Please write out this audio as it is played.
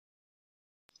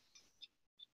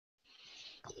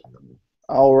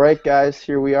All right, guys,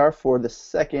 here we are for the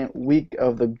second week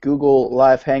of the Google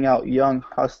Live Hangout Young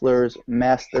Hustlers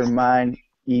Mastermind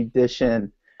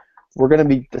Edition. We're going to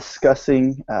be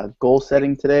discussing goal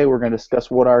setting today. We're going to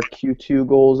discuss what our Q2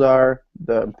 goals are,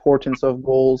 the importance of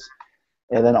goals,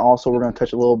 and then also we're going to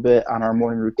touch a little bit on our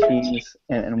morning routines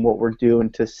and what we're doing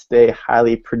to stay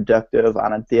highly productive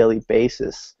on a daily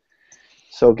basis.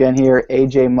 So again here,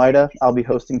 AJ Maida. I'll be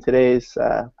hosting today's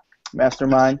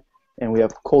mastermind, and we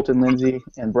have Colton Lindsay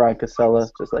and Bryan Casella,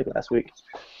 just like last week.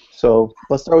 So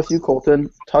let's start with you, Colton.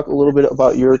 Talk a little bit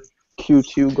about your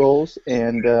Q2 goals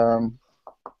and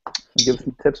give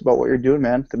some tips about what you're doing,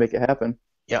 man, to make it happen.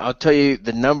 Yeah, I'll tell you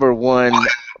the number one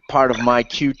part of my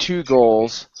Q2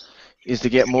 goals is to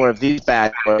get more of these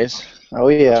bad boys. Oh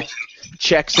yeah.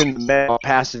 Checks in the mail,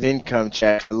 passive income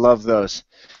checks. I love those.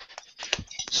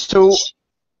 So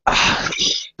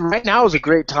right now is a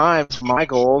great time for my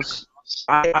goals.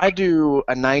 I do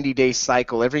a 90-day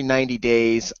cycle. Every 90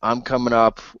 days, I'm coming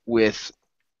up with,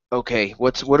 okay,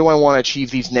 what do I want to achieve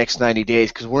these next 90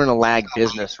 days? Because we're in a lag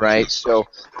business, right? So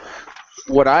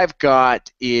what I've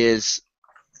got is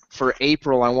for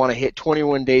April, I want to hit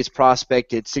 21 days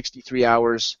prospected, 63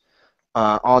 hours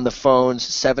on the phones,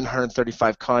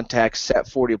 735 contacts, set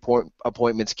 40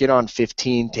 appointments, get on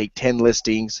 15, take 10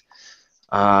 listings,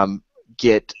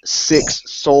 get 6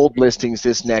 sold listings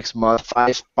this next month,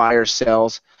 5 buyer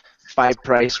sales, 5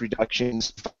 price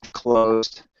reductions, 5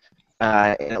 closed,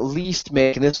 and at least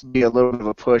make, and this will be a little bit of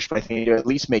a push, but I think at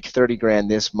least make 30 grand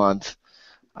this month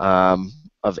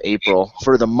of April.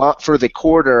 For the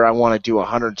quarter, I want to do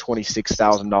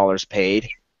 $126,000 paid,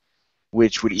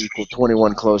 which would equal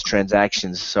 21 closed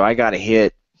transactions. So I got to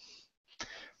hit.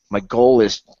 My goal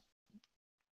is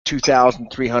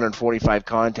 2,345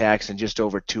 contacts and just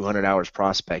over 200 hours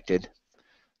prospected.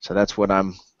 So that's what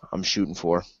I'm shooting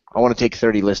for. I want to take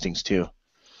 30 listings too.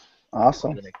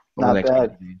 Awesome. Not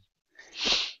bad.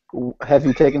 Have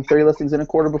you taken 30 listings in a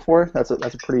quarter before? That's a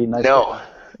pretty nice.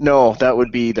 No, that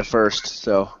would be the first.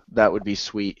 So that would be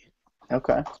sweet.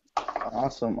 Okay.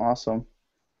 Awesome.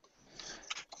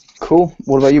 Cool.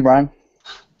 What about you, Bryan?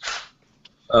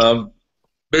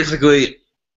 Basically,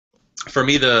 for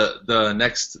me, the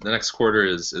next quarter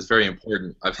is very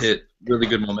important. I've hit really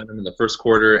good momentum in the first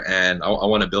quarter, and I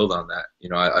want to build on that. You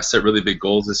know, I set really big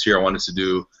goals this year. I wanted to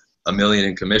do $1 million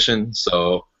in commission,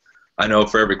 so I know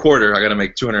for every quarter I got to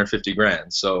make 250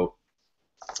 grand. So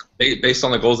based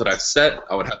on the goals that I've set,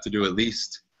 I would have to do at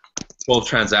least 12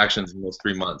 transactions in those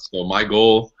 3 months. So my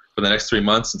goal for the next 3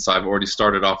 months, since I've already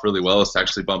started off really well, is to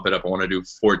actually bump it up. I want to do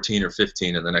 14 or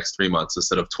 15 in the next 3 months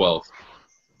instead of 12.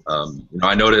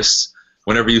 I notice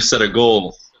whenever you set a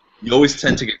goal, you always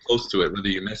tend to get close to it, whether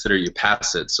you miss it or you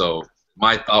pass it. So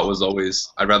my thought was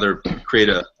always, I'd rather create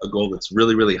a goal that's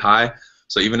really, really high.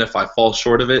 So even if I fall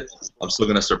short of it, I'm still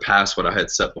going to surpass what I had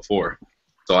set before.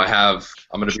 So I'm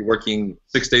going to be working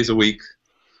 6 days a week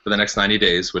for the next 90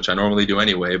 days, which I normally do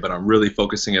anyway, but I'm really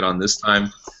focusing it on this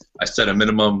time. I set a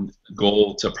minimum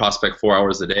goal to prospect 4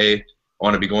 hours a day. I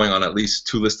want to be going on at least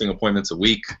 2 listing appointments a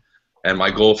week. And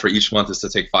my goal for each month is to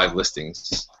take 5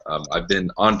 listings. I've been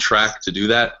on track to do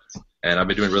that, and I've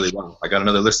been doing really well. I got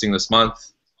another listing this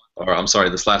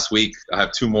last week. I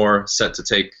have 2 more set to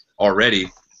take already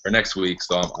for next week,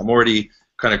 so I'm already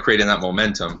kind of creating that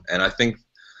momentum. And I think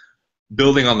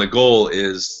building on the goal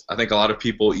is, I think a lot of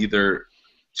people either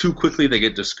too quickly they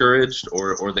get discouraged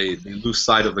or they lose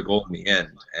sight of the goal in the end.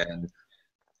 And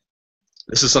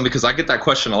this is something, because I get that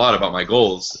question a lot about my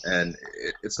goals, and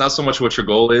it's not so much what your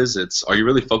goal is, it's are you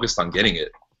really focused on getting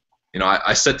it? You know,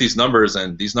 I set these numbers,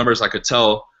 and these numbers I could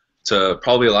tell to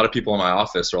probably a lot of people in my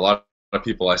office or a lot of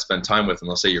people I spend time with, and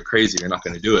they'll say, you're crazy, you're not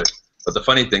going to do it. But the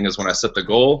funny thing is, when I set the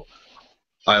goal,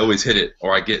 I always hit it,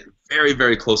 or I get very,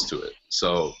 very close to it.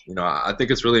 So, you know, I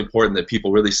think it's really important that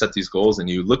people really set these goals and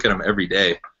you look at them every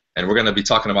day. And we're going to be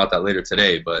talking about that later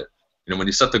today. But, you know, when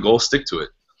you set the goal, stick to it.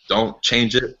 Don't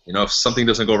change it. You know, if something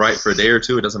doesn't go right for a day or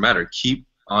two, it doesn't matter. Keep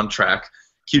on track.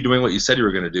 Keep doing what you said you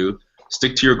were going to do.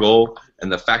 Stick to your goal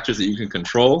and the factors that you can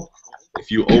control. If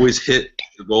you always hit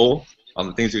the goal on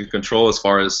the things you can control, as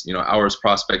far as, you know, hours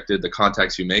prospected, the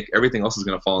contacts you make, everything else is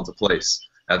going to fall into place.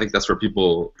 And I think that's where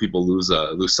people lose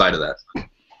sight of that.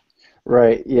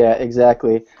 Right. Yeah.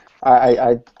 Exactly.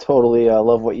 I totally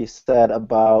love what you said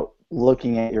about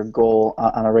looking at your goal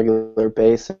on a regular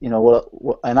basis. You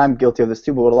know and I'm guilty of this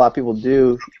too. But what a lot of people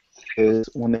do is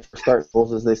when they start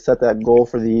goals, is they set that goal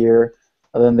for the year,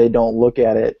 and then they don't look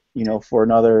at it, you know, for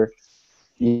another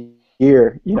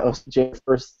year. You know,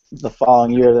 first the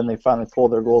following year, then they finally pull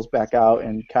their goals back out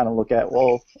and kind of look at,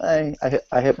 well, I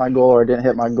hit my goal or I didn't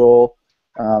hit my goal.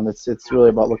 It's really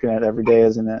about looking at it every day,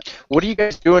 isn't it? What are you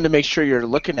guys doing to make sure you're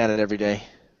looking at it every day?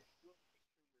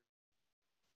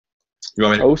 You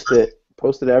want me to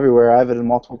Post it everywhere. I have it in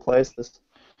multiple places.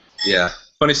 Yeah.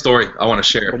 Funny story I want to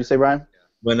share. What do you say, Bryan?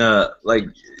 When like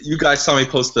you guys saw me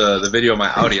post the video of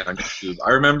my Audi on YouTube.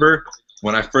 I remember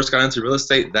when I first got into real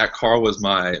estate, that car was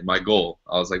my goal.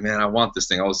 I was like, man, I want this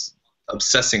thing. I was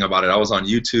obsessing about it. I was on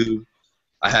YouTube.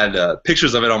 I had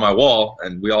pictures of it on my wall,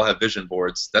 and we all have vision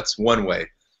boards. That's one way.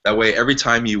 That way, every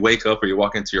time you wake up or you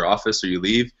walk into your office or you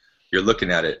leave, you're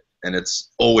looking at it, and it's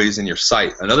always in your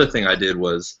sight. Another thing I did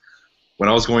was when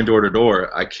I was going door to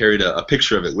door, I carried a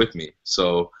picture of it with me.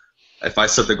 So if I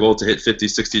set the goal to hit 50,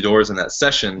 60 doors in that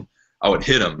session, I would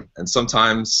hit them. And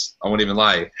sometimes, I won't even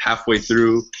lie, halfway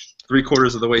through,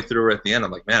 3/4 of the way through or at the end,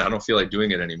 I'm like, man, I don't feel like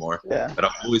doing it anymore. Yeah. But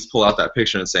I always pull out that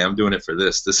picture and say, I'm doing it for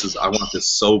this. I want this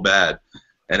so bad.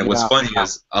 And what's funny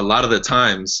is a lot of the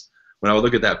times when I would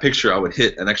look at that picture, I would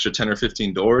hit an extra 10 or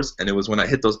 15 doors. And it was when I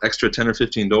hit those extra 10 or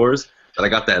 15 doors that I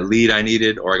got that lead I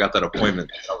needed or I got that appointment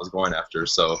that I was going after.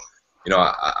 So,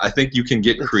 I think you can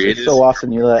get creative. It's so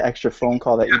often that extra phone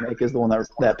call that you make is the one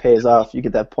that pays off. You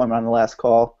get that appointment on the last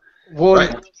call. Well,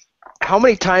 Right. How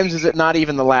many times is it not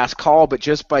even the last call, but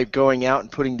just by going out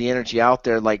and putting the energy out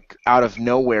there, like out of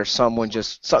nowhere, something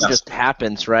just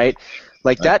happens, right?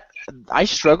 Like that. I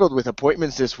struggled with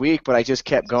appointments this week, but I just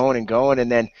kept going and going,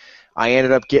 and then I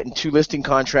ended up getting 2 listing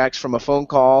contracts from a phone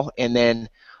call, and then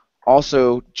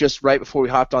also just right before we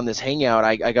hopped on this Hangout,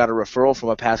 I got a referral from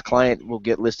a past client. Will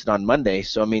get listed on Monday,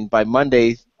 so I mean by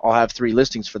Monday I'll have 3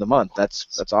 listings for the month.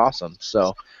 That's awesome.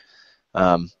 So.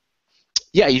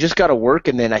 Yeah, you just got to work,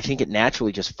 and then I think it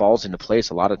naturally just falls into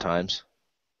place a lot of times.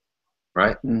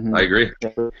 Right. Mm-hmm. I agree.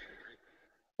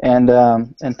 And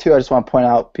two, I just want to point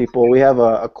out, people, we have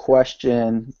a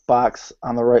question box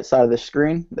on the right side of the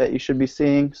screen that you should be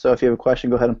seeing. So if you have a question,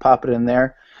 go ahead and pop it in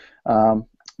there.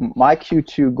 My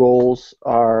Q2 goals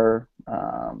are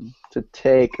to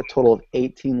take a total of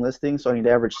 18 listings, so I need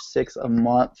to average 6 a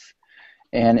month.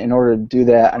 And in order to do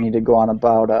that, I need to go on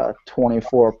about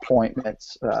 24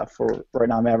 appointments. For right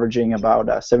now, I'm averaging about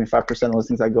 75% of the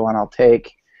listings I go on, I'll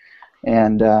take.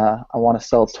 And I want to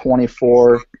sell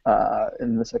 24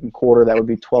 in the second quarter. That would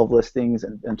be 12 listings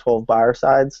and 12 buyer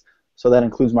sides. So that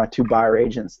includes my 2 buyer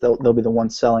agents. They'll be the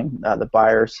ones selling the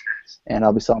buyers, and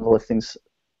I'll be selling the listings.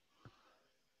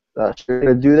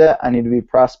 To do that, I need to be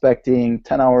prospecting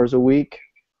 10 hours a week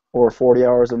or 40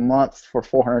 hours a month for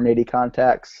 480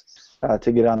 contacts.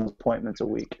 To get on appointments a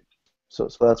week. So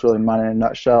that's really mine in a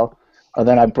nutshell.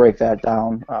 Then I break that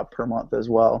down per month as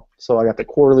well. So I got the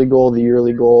quarterly goal, the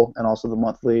yearly goal, and also the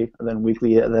monthly, and then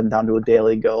weekly, and then down to a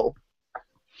daily goal.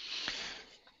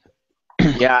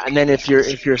 Yeah, and then if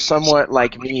you're somewhat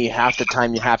like me, half the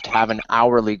time you have to have an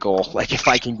hourly goal. Like if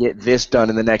I can get this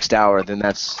done in the next hour, then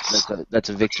that's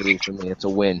a victory for me. It's a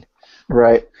win.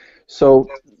 Right. So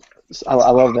I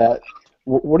love that.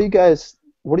 What do you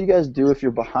guys do if you're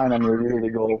behind on your yearly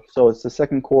goal? So it's the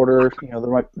second quarter.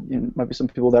 There might be some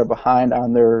people that are behind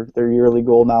on their yearly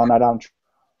goal now, not on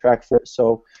track for it.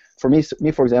 So for me,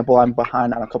 for example, I'm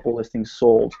behind on a couple listings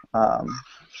sold.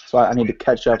 So I need to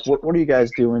catch up. What are you guys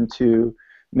doing to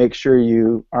make sure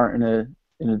you aren't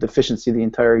in a deficiency the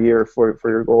entire year for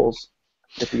your goals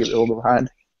if you get a little bit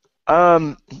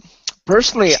behind?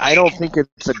 Personally, I don't think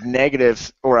it's a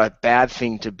negative or a bad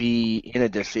thing to be in a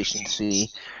deficiency.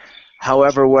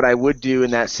 However, what I would do in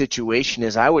that situation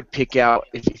is I would pick out,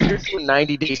 if you're doing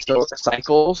 90-day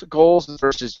cycles goals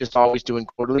versus just always doing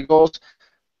quarterly goals,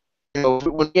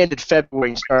 when we ended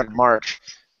February and started March,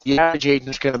 the average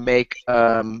agent's going to make,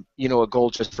 a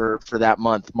goal just for that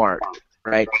month, March,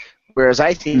 right? Whereas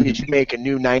I think that you make a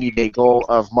new 90-day goal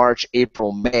of March,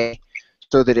 April, May,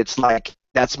 so that it's like,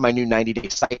 that's my new 90-day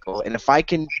cycle. And if I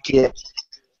can get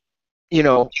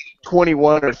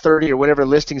 21 or 30 or whatever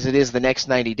listings it is the next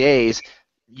 90 days,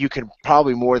 you can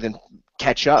probably more than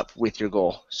catch up with your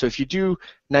goal. So if you do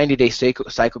 90-day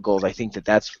cycle goals, I think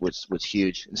that's what's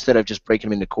huge. Instead of just breaking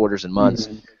them into quarters and months,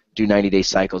 do 90-day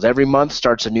cycles. Every month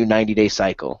starts a new 90-day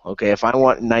cycle. Okay, if I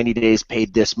want 90 days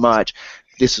paid this much,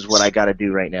 this is what I got to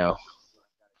do right now.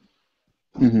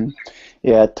 Mm-hmm.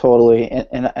 Yeah, totally.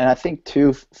 And I think,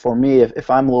 too, for me, if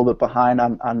I'm a little bit behind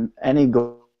on any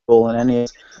goal in any,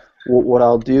 what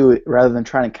I'll do, rather than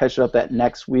trying to catch it up that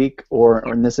next week, or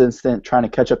in this instant, trying to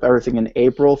catch up everything in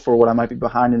April for what I might be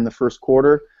behind in the first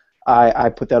quarter, I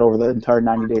put that over the entire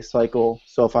 90-day cycle.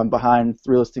 So if I'm behind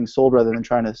 3 listings sold, rather than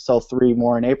trying to sell 3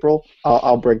 more in April,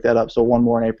 I'll break that up. So 1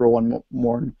 more in April, 1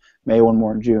 more in May, 1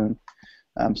 more in June.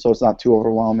 So it's not too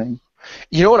overwhelming.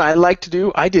 You know what I like to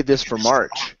do? I did this for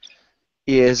March.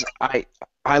 Is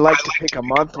I like to pick a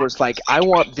month where it's like, I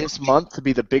want this month to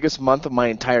be the biggest month of my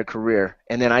entire career,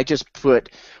 and then I just put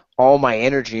all my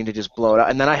energy into just blow it out.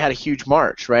 And then I had a huge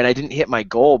March, right? I didn't hit my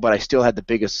goal, but I still had the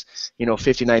biggest,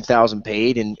 59,000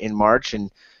 paid in March,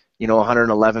 and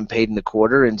 111 paid in the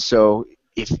quarter. And so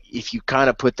if you kind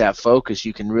of put that focus,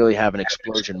 you can really have an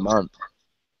explosion month.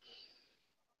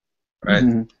 Right.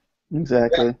 Mm-hmm.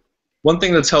 Exactly. One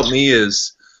thing that's helped me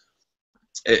is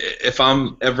if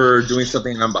I'm ever doing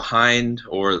something and I'm behind,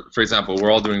 or for example,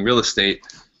 we're all doing real estate.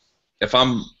 If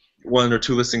I'm one or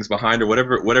two listings behind, or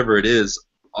whatever it is,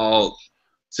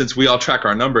 since we all track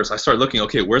our numbers, I start looking.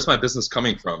 Okay, where's my business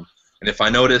coming from? And if I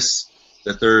notice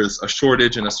that there's a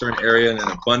shortage in a certain area and an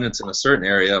abundance in a certain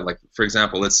area, like for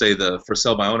example, let's say the for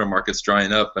sale by owner market's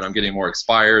drying up, but I'm getting more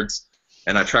expireds,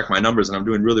 and I track my numbers and I'm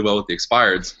doing really well with the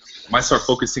expireds, I might start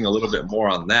focusing a little bit more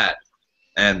on that.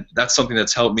 And that's something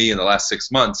that's helped me in the last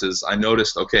 6 months. Is I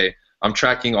noticed, okay, I'm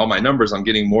tracking all my numbers. I'm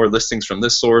getting more listings from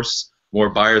this source, more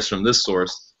buyers from this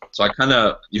source. So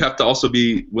you have to also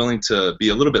be willing to be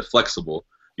a little bit flexible.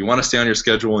 You want to stay on your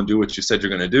schedule and do what you said you're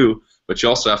going to do, but you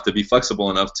also have to be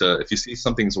flexible enough to, if you see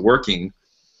something's working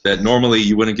that normally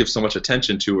you wouldn't give so much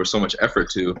attention to or so much effort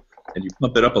to, and you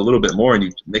pump it up a little bit more and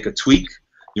you make a tweak,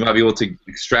 you might be able to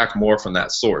extract more from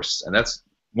that source. And that's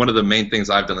one of the main things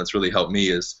I've done that's really helped me.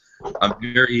 Is I'm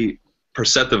very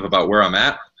perceptive about where I'm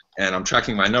at, and I'm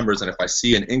tracking my numbers, and if I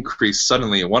see an increase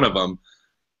suddenly in one of them,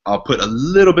 I'll put a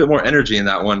little bit more energy in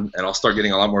that one, and I'll start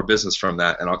getting a lot more business from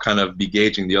that, and I'll kind of be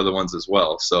gauging the other ones as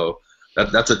well. So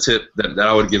that's a tip that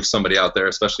I would give somebody out there,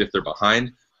 especially if they're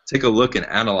behind. Take a look and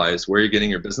analyze where you're getting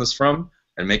your business from,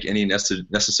 and make any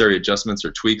necessary adjustments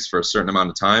or tweaks for a certain amount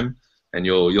of time, and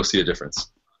you'll see a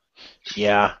difference.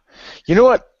 Yeah. You know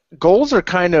what? Goals are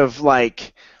kind of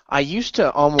like, I used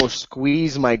to almost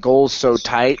squeeze my goals so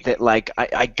tight that like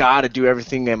I got to do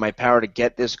everything in my power to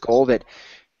get this goal, that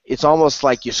it's almost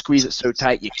like you squeeze it so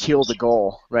tight you kill the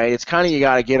goal, right? It's kind of, you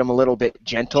got to get them a little bit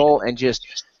gentle and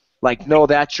just like, no,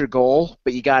 that's your goal,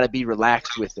 but you got to be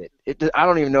relaxed with it. I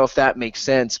don't even know if that makes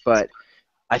sense, but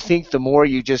I think the more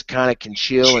you just kind of can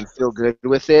chill and feel good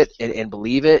with it and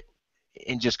believe it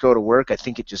and just go to work, I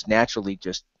think it just naturally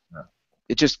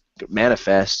it just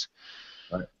manifests.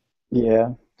 Right. Yeah.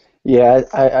 Yeah,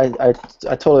 I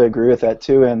totally agree with that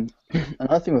too. And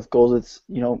another thing with goals, it's,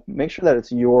 make sure that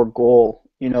it's your goal.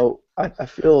 I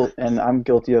feel, and I'm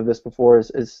guilty of this before,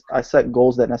 is I set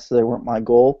goals that necessarily weren't my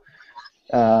goal.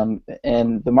 And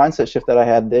the mindset shift that I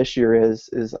had this year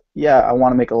is yeah, I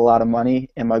want to make a lot of money,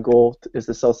 and my goal is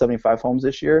to sell 75 homes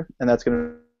this year, and that's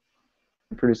going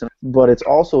to produce. But it's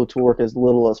also to work as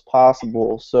little as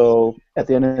possible. So at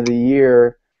the end of the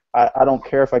year, I don't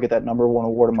care if I get that #1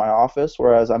 award in my office,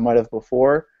 whereas I might have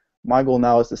before. My goal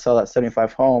now is to sell that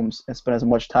 75 homes and spend as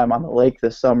much time on the lake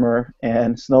this summer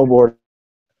and snowboarding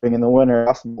in the winter as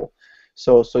possible.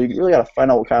 So you really got to find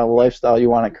out what kind of lifestyle you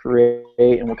want to create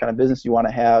and what kind of business you want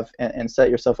to have, and set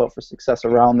yourself up for success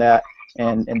around that,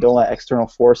 and don't let external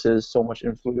forces so much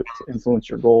influence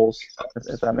your goals,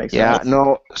 if that makes sense. Yeah,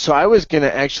 no, so I was going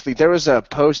to actually, there was a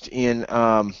post in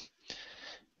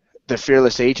the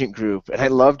Fearless Agent group, and I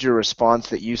loved your response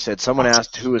that you said. Someone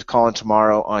asked who was calling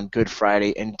tomorrow on Good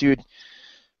Friday, and dude,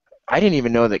 I didn't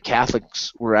even know that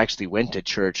Catholics actually went to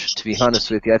church, to be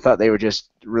honest with you. I thought they were just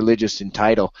religious in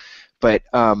title. But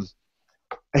but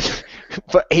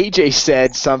AJ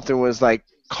said something was like,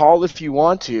 call if you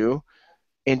want to,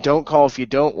 and don't call if you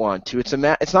don't want to. It's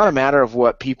not a matter of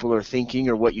what people are thinking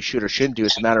or what you should or shouldn't do.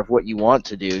 It's a matter of what you want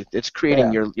to do. It's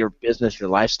creating your business, your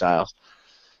lifestyle.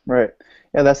 Right.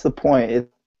 Yeah, that's the point.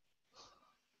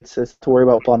 It's to worry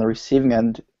about on the receiving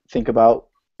end. Think about,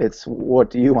 it's what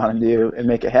do you want to do and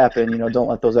make it happen. Don't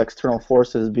let those external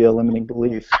forces be a limiting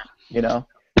belief.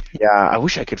 Yeah, I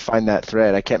wish I could find that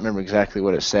thread. I can't remember exactly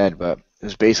what it said, but it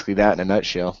was basically that in a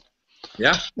nutshell.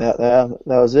 Yeah. That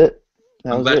was it.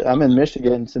 That was it. I'm in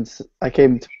Michigan since I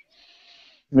came to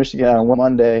Michigan on one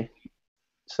Monday,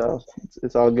 so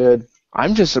it's all good.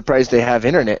 I'm just surprised they have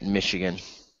internet in Michigan.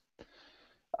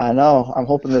 I know. I'm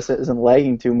hoping this isn't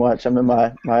lagging too much. I'm in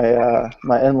my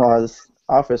in-laws'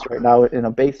 office right now in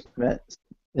a basement.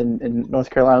 In North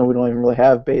Carolina, we don't even really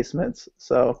have basements,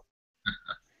 so.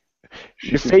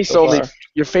 Your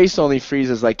face only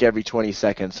freezes like every 20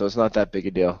 seconds, so it's not that big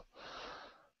a deal.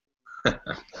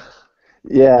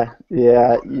 Yeah.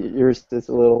 Yours is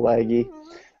a little laggy.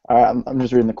 All right, I'm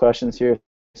just reading the questions here.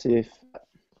 See if.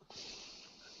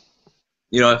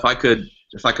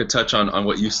 If I could touch on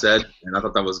what you said, and I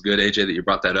thought that was good, AJ, that you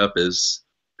brought that up, and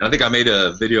I think I made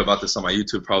a video about this on my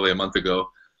YouTube probably a month ago.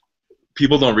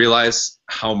 People don't realize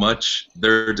how much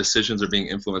their decisions are being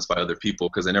influenced by other people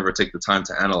because they never take the time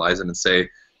to analyze it and say,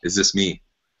 is this me?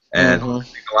 And Mm-hmm. I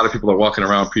think a lot of people are walking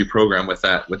around pre-programmed with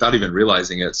that without even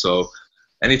realizing it. So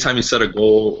anytime you set a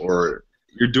goal or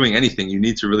you're doing anything, you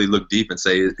need to really look deep and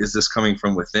say, is this coming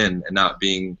from within and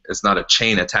it's not a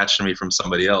chain attached to me from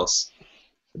somebody else.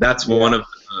 That's one of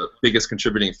the biggest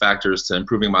contributing factors to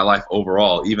improving my life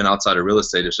overall, even outside of real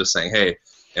estate, is just saying, hey,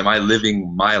 am I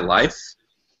living my life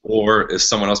or is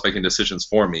someone else making decisions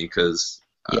for me? Because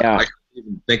I can't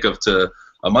even think of to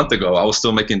a month ago, I was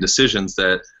still making decisions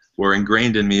that were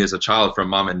ingrained in me as a child from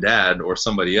mom and dad or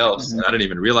somebody else, and I didn't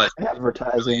even realize it.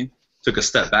 Advertising. Took a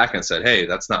step back and said, hey,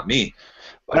 that's not me.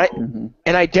 And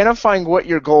identifying what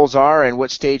your goals are and what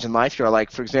stage in life you're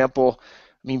like. For example,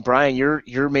 I mean, Bryan,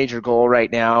 your major goal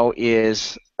right now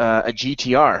is a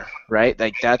GTR, right?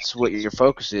 Like that's what your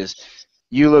focus is.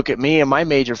 You look at me, and my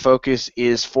major focus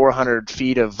is 400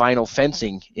 feet of vinyl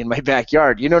fencing in my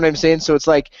backyard. You know what I'm saying? So it's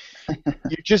like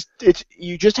you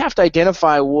just have to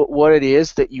identify what it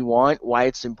is that you want, why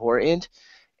it's important,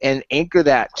 and anchor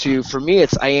that to, for me,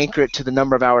 I anchor it to the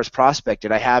number of hours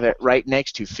prospected. I have it right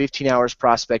next to 15 hours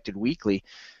prospected weekly,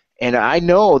 and I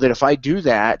know that if I do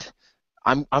that,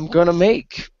 I'm gonna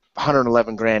make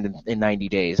 111 grand in 90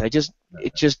 days.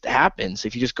 It just happens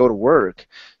if you just go to work.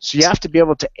 So you have to be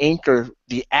able to anchor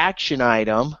the action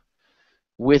item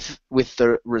with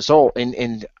the result.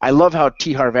 And I love how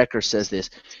T. Harv Eker says this: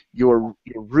 your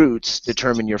roots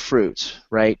determine your fruits,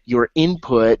 right? Your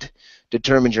input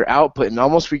determines your output, and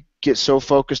almost we get so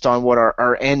focused on what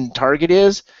our end target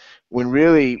is, when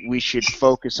really we should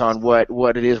focus on what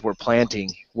it is we're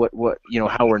planting, what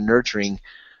how we're nurturing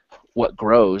what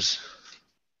grows.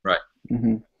 Right.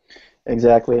 Mm-hmm.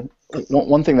 Exactly.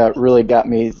 One thing that really got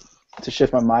me to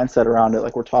shift my mindset around it,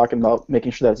 like we're talking about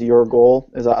making sure that's your goal,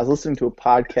 is I was listening to a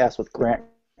podcast with Grant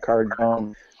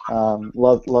Cardone.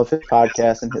 Love his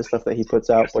podcast and his stuff that he puts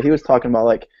out. But he was talking about,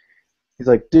 like, he's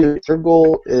like, dude, your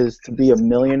goal is to be a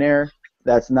millionaire.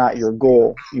 That's not your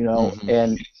goal, Mm-hmm.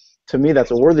 And to me,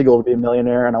 that's a worthy goal to be a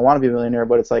millionaire, and I want to be a millionaire.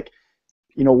 But it's like,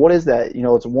 what is that?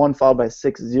 It's 1 followed by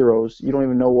 6 zeros. You don't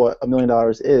even know what $1 million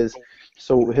is.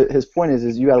 So his point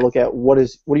is you got to look at what do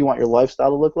you want your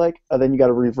lifestyle to look like, and then you got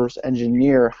to reverse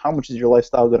engineer how much is your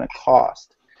lifestyle going to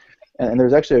cost. And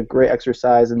there's actually a great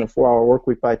exercise in the 4-Hour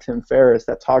Workweek by Tim Ferriss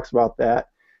that talks about that.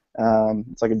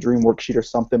 It's like a dream worksheet or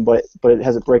something, but it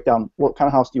has a breakdown. What kind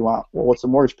of house do you want? Well, what's the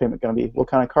mortgage payment going to be? What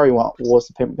kind of car you want? Well, what's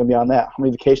the payment going to be on that? How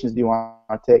many vacations do you want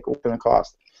to take? What's it going to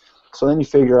cost? So then you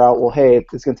figure out, well, hey,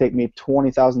 it's going to take me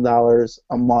 $20,000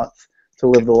 a month to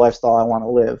live the lifestyle I want to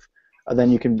live. And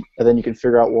then you can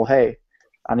figure out, well, hey,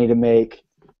 I need to make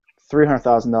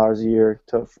 $300,000 a year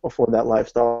to afford that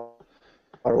lifestyle.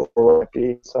 Or what it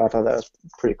be. So I thought that was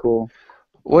pretty cool.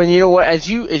 Well, you know what? As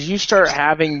you start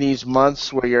having these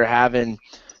months where you're having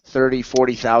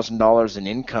 $30,000-$40,000 in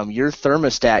income, your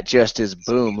thermostat just is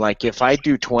boom. Like if I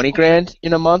do 20 grand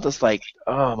in a month, it's like,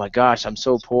 oh my gosh, I'm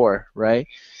so poor, right?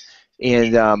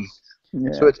 And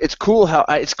so it's cool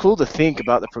it's cool to think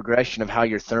about the progression of how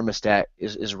your thermostat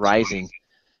is rising.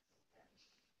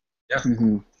 Yeah.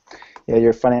 Mm-hmm. Yeah,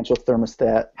 your financial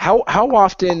thermostat. How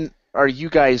often are you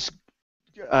guys?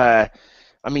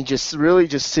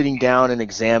 Just sitting down and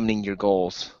examining your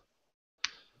goals.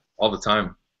 All the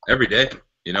time, every day.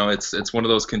 It's one of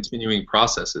those continuing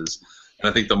processes, and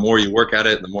I think the more you work at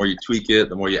it, the more you tweak it,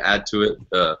 the more you add to it,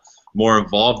 the more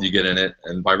involved you get in it,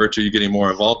 and by virtue of you getting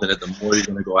more involved in it, the more you're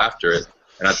going to go after it.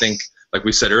 And I think, like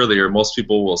we said earlier, most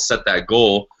people will set that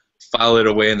goal, file it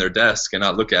away in their desk, and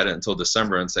not look at it until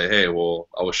December and say, hey, well,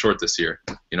 I was short this year.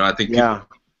 I think people,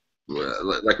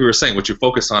 like we were saying, what you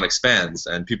focus on expands,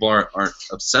 and people aren't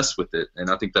obsessed with it. And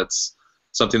I think that's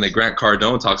something that Grant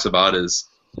Cardone talks about is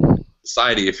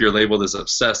society. If you're labeled as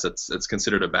obsessed, it's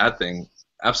considered a bad thing.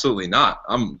 Absolutely not.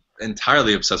 I'm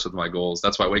entirely obsessed with my goals.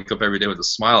 That's why I wake up every day with a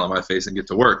smile on my face and get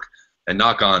to work and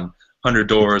knock on 100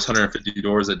 doors, 150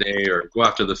 doors a day, or go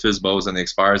after the FISBOs and the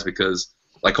expires, because,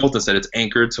 like Colton said, it's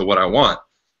anchored to what I want.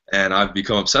 And I've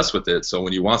become obsessed with it. So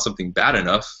when you want something bad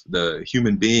enough, the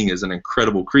human being is an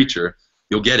incredible creature.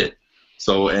 You'll get it.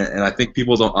 So, and I think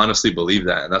people don't honestly believe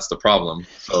that, and that's the problem.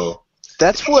 So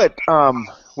that's what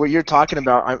you're talking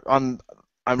about.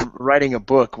 I'm writing a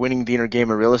book, Winning the Inner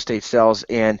Game of Real Estate Sales,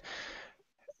 and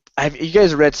you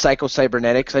guys read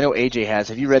Psycho-Cybernetics? I know AJ has.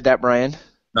 Have you read that, Bryan?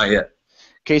 Not yet.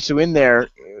 Okay, so in there,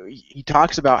 he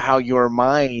talks about how your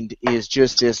mind is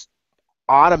just this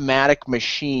automatic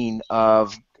machine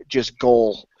of just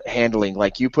goal handling.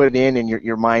 Like you put it in and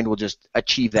your mind will just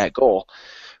achieve that goal,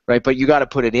 right? But you got to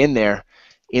put it in there.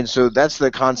 And so that's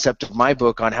the concept of my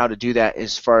book on how to do that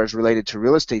as far as related to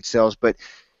real estate sales. But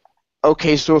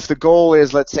okay, so if the goal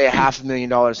is, let's say,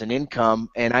 $500,000 in income,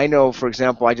 and I know, for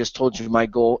example, I just told you my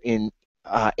goal in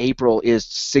April is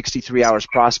 63 hours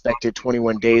prospected,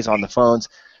 21 days on the phones,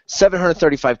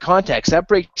 735 contacts. That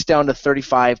breaks down to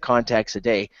 35 contacts a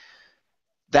day.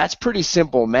 That's pretty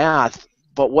simple math,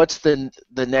 but what's the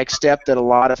next step that a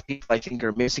lot of people I think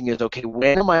are missing is, okay,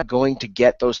 when am I going to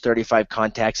get those 35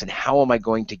 contacts and how am I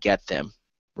going to get them,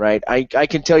 right? I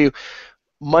can tell you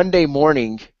Monday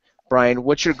morning, Bryan,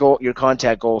 what's your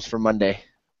contact goals for Monday?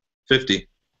 50.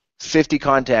 50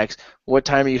 contacts. What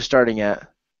time are you starting at?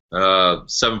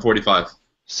 7:45.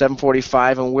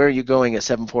 7:45, and where are you going at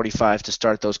 7:45 to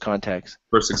start those contacts?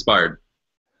 First expired.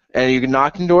 And are you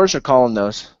knocking doors or calling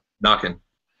those? Knocking.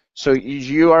 So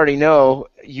you already know,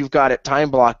 you've got it time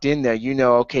blocked in there. You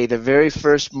know, okay, the very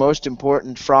first most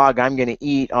important frog I'm going to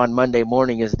eat on Monday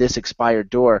morning is this expired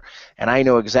door, and I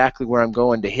know exactly where I'm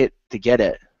going to hit to get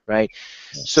it, right?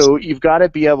 So you've got to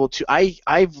be able to.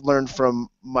 I've learned from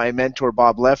my mentor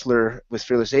Bob Leffler with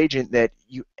Fearless Agent that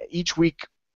each week,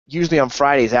 usually on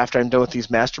Fridays after I'm done with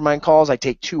these mastermind calls, I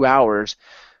take 2 hours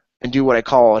and do what I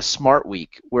call a smart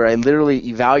week, where I literally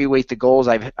evaluate the goals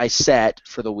I set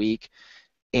for the week.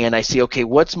 And I see, okay,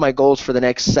 what's my goals for the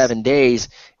next 7 days,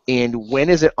 and when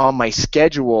is it on my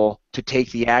schedule to take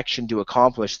the action to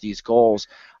accomplish these goals?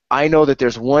 I know that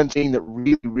there's one thing that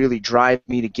really, really drives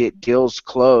me to get deals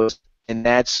closed, and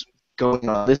that's going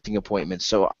on listing appointments.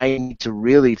 So I need to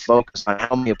really focus on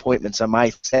how many appointments am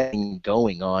I setting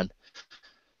going on.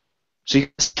 So you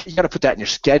got to put that in your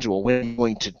schedule when you're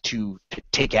going to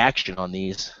take action on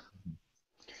these.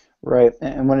 Right,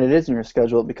 and when it is in your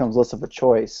schedule, it becomes less of a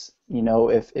choice. You know,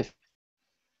 if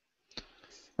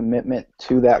commitment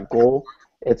to that goal,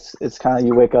 it's kind of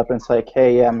you wake up and it's like,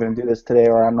 hey, yeah, I'm going to do this today,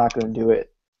 or I'm not going to do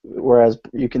it. Whereas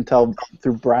you can tell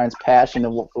through Bryan's passion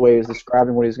of the way he's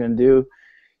describing what he's going to do,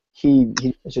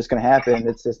 it's just going to happen.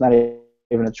 It's not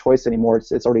even a choice anymore.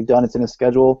 It's already done. It's in his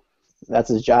schedule. That's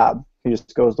his job. He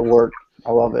just goes to work.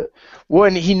 I love it. Well,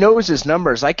 and he knows his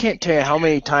numbers. I can't tell you how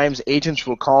many times agents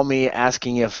will call me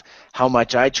asking how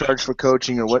much I charge for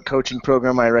coaching or what coaching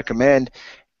program I recommend,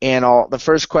 and the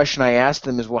first question I ask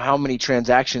them is, well, how many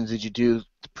transactions did you do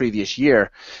the previous year,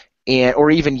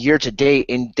 or even year to date?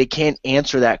 And they can't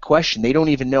answer that question. They don't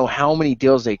even know how many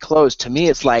deals they closed. To me,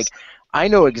 it's like, I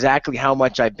know exactly how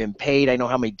much I've been paid. I know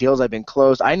how many deals I've been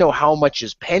closed. I know how much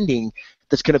is pending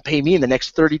that's going to pay me in the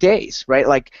next 30 days, right?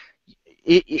 Like,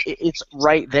 it's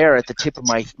right there at the tip of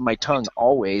my tongue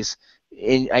always.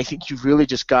 And I think you've really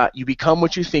just you become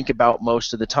what you think about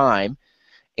most of the time.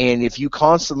 And if you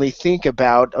constantly think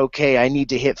about, okay, I need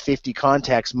to hit 50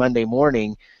 contacts Monday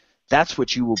morning, that's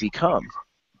what you will become,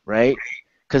 right?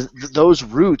 Because those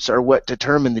roots are what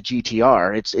determine the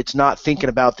GTR. It's not thinking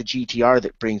about the GTR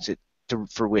that brings it to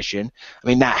fruition. I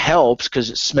mean, that helps because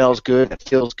it smells good, it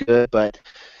feels good, but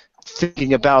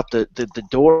thinking about the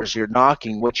doors you're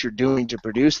knocking, what you're doing to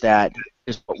produce that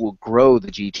is what will grow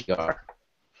the GTR.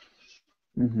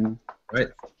 Mm-hmm. Right.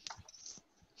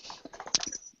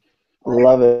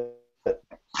 Love it.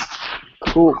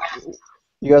 Cool.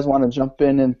 You guys want to jump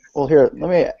in and here, let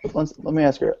me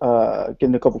ask her. Get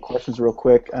into a couple questions real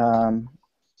quick.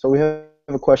 So we have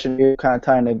a question here, kind of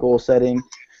tying to goal setting.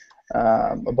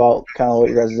 About kind of what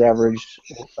your guys' average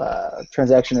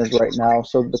transaction is right now.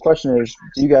 So the question is,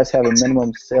 do you guys have a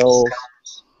minimum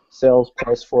sales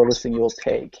price for a listing you'll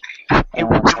take?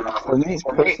 For me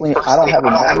personally, I don't have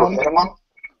a minimum.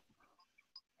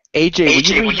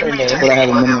 AJ, will you read but I have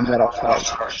a minimum that I'll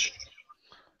charge.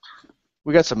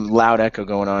 We got some loud echo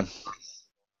going on.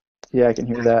 Yeah, I can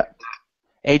hear that.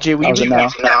 AJ, will you read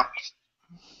that now?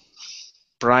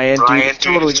 Bryan, dude, it's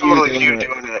totally you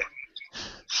doing it.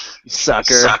 You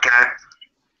sucker.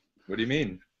 What do you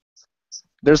mean?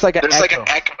 There's like an echo.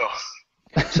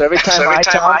 So every time I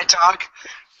talk,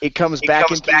 it comes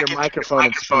back into your microphone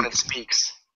and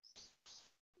speaks.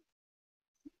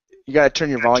 You gotta turn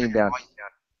your volume down.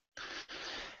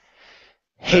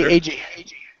 Hey, AJ.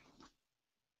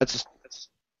 That's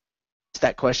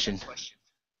that question.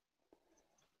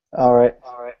 All right.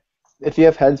 If you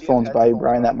have headphones by you,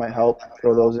 Bryan, that might help.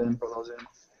 Throw those in.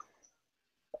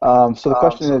 So the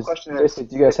question is, basically,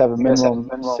 do you guys have a minimum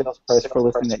sales price for a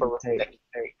listing that you take?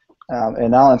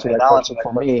 And I'll answer that question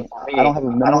for me. I don't have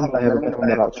a minimum, but I have a minimum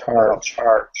that I'll charge.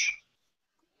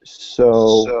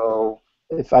 So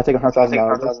if I take a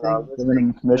 $100,000 listing, the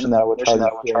minimum commission that I would charge is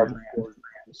 $4,000.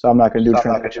 So I'm not going to do a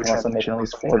transaction unless I'm making at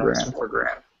least $4,000.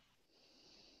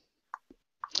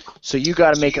 So you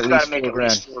got to make at least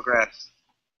 $4,000.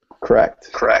 Correct.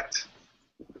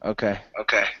 Okay.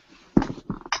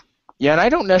 Yeah, and I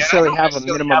don't necessarily have a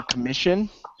minimum commission.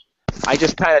 I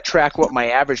just kind of track what my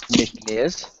average commission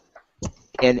is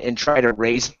and try to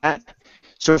raise that.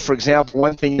 So, for example,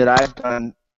 one thing that I've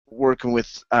done working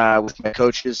with my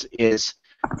coaches is,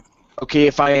 okay,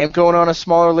 if I am going on a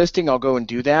smaller listing, I'll go and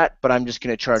do that, but I'm just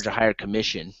going to charge a higher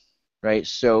commission, right?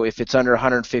 So if it's under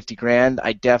 150 grand,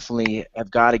 I definitely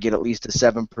have got to get at least a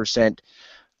 7%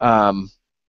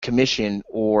 commission,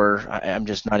 or I'm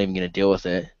just not even going to deal with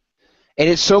it. And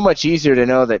it's so much easier to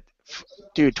know that,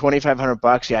 dude,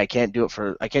 $2,500. Yeah, I can't do it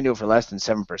for less than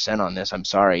 7% on this. I'm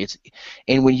sorry.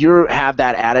 And when you have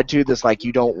that attitude that's like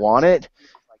you don't want it,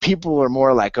 people are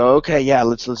more like, oh, okay, yeah,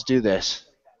 let's do this.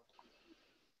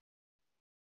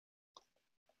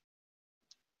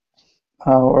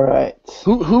 All right.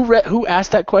 Who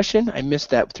asked that question? I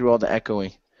missed that through all the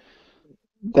echoing.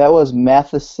 That was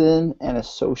Matheson and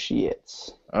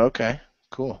Associates. Okay,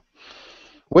 cool.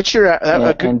 What's your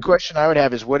a good question I would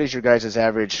have is, what is your guys'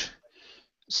 average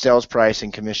sales price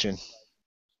and commission?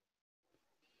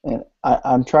 And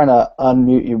I'm trying to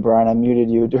unmute you, Bryan. I muted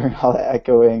you during all the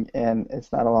echoing, and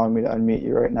it's not allowing me to unmute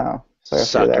you right now. So I have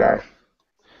to figure that out.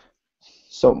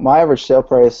 So my average sale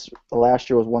price last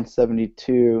year was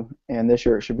 172, and this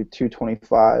year it should be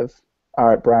 225. All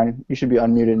right, Bryan, you should be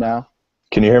unmuted now.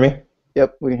 Can you hear me?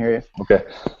 Yep, we can hear you. Okay.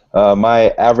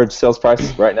 My average sales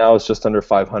price right now is just under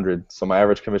 500. So my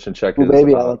average commission check is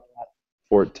baby, I like that.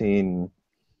 14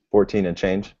 and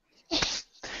change. You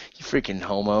freaking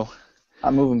homo.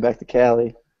 I'm moving back to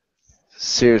Cali.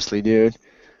 Seriously, dude.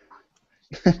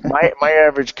 my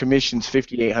average commission's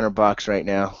 $5,800 right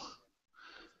now,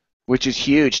 which is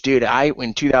huge, dude.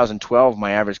 In 2012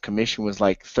 my average commission was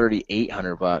like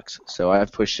 $3,800, so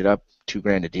I've pushed it up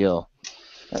 $2,000 a deal.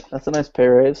 That's a nice pay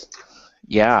raise.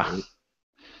 Yeah.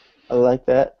 I like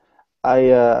that.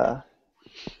 All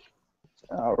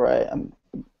right.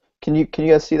 Can you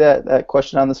guys see that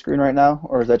question on the screen right now,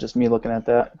 or is that just me looking at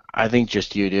that? I think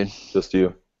just you, dude. Just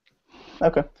you.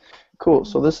 Okay. Cool.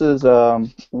 So this is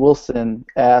Wilson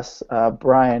asks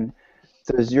Bryan,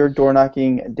 what does your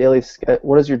daily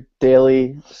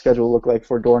schedule look like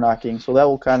for door knocking? So that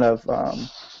will kind of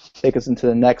take us into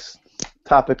the next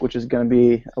topic, which is going to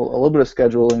be a little bit of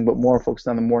scheduling, but more focused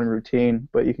on the morning routine.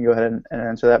 But you can go ahead and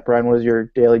answer that, Bryan. What does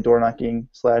your daily door knocking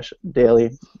 /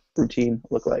 daily routine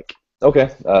look like?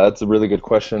 Okay, that's a really good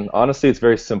question. Honestly, it's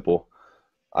very simple.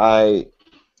 I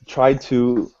try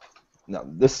to. Now,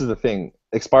 this is the thing.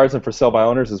 Expireds and for sale by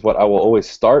owners is what I will always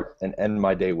start and end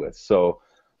my day with. So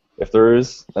if there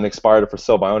is an expired or for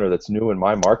sale by owner that's new in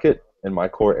my market, in my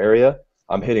core area,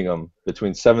 I'm hitting them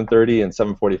between 7:30 and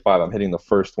 7:45. I'm hitting the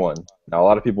first one. Now, a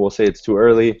lot of people will say it's too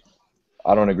early.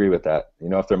 I don't agree with that. You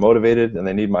know, if they're motivated and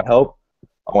they need my help,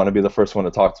 I want to be the first one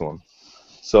to talk to them.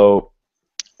 So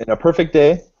in a perfect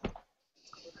day,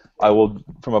 I will,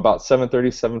 from about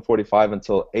 7:30, 7:45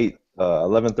 until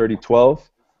 11:30, 12,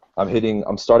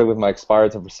 I'm starting with my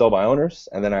expired and for sale by owners,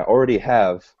 and then I already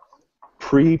have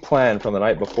pre-planned from the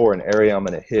night before an area I'm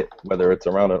going to hit, whether it's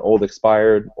around an old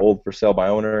expired, old for sale by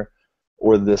owner,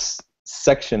 or this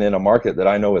section in a market that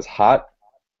I know is hot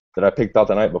that I picked out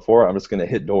the night before. I'm just going to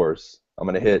hit doors. I'm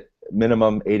going to hit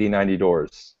minimum 80, 90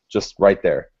 doors just right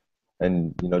there,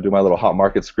 and do my little hot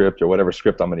market script or whatever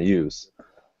script I'm going to use.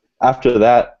 After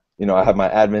that, I have my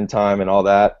admin time and all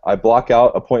that. I block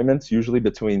out appointments usually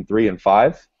between 3 and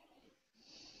 5.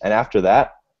 And after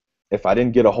that, if I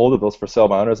didn't get a hold of those for sale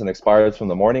by owners and expireds from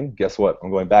the morning, guess what?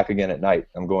 I'm going back again at night.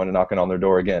 I'm going and knocking on their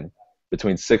door again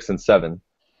between 6 and 7.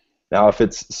 Now, if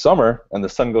it's summer and the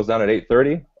sun goes down at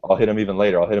 8:30, I'll hit them even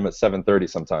later. I'll hit them at 7:30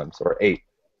 sometimes, or 8.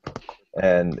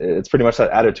 And it's pretty much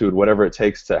that attitude, whatever it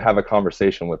takes to have a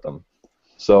conversation with them.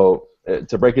 So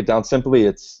to break it down simply,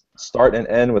 it's start and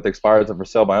end with expireds and for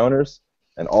sale by owners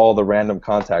and all the random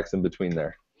contacts in between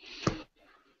there.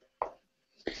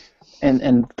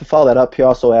 And to follow that up, he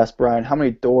also asked, Bryan, how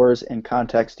many doors and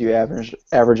contacts do you average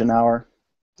an hour?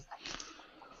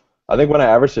 I think when I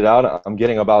averaged it out, I'm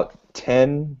getting about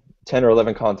 10 or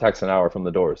 11 contacts an hour from the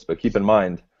doors. But keep in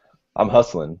mind, I'm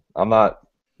hustling. I'm not,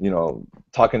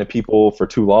 talking to people for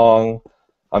too long.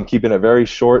 I'm keeping it very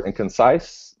short and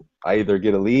concise. I either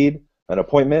get a lead, an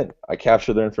appointment, I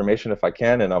capture their information if I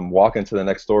can, and I'm walking to the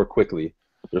next door quickly.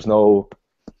 There's no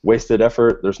wasted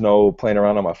effort. There's no playing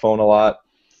around on my phone a lot.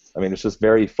 I mean, it's just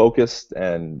very focused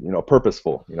and,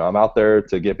 purposeful. I'm out there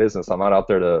to get business. I'm not out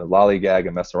there to lollygag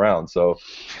and mess around. So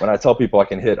when I tell people I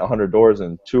can hit 100 doors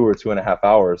in 2 or 2.5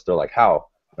 hours, they're like, how?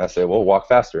 And I say, well, walk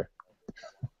faster.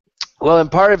 Well,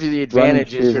 and part of the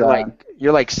advantage is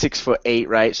you're like 6'8",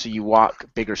 right? So you walk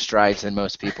bigger strides than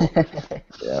most people.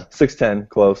 Yeah, 6'10",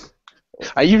 close.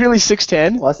 Are you really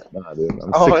 6'10"? Nah, dude,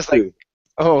 I'm 6'2".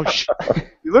 Oh, shit.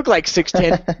 You look like 6'10"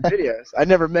 in videos. I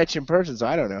never met you in person, so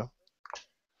I don't know.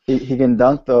 He can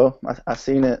dunk, though. I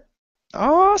seen it.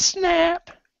 Oh, snap.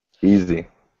 Easy.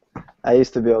 I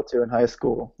used to be able to in high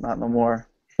school, not no more.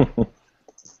 I'm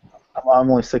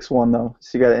only 6'1" though,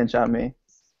 so you got an inch on me.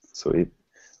 Sweet.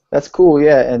 That's cool,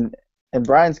 yeah. And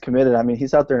Bryan's committed. I mean,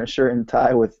 he's out there in a shirt and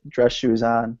tie with dress shoes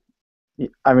on.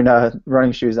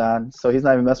 Running shoes on. So he's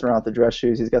not even messing around with the dress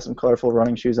shoes. He's got some colorful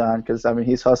running shoes on because I mean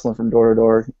he's hustling from door to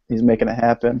door. He's making it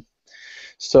happen.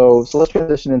 So let's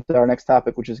transition into our next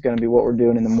topic, which is going to be what we're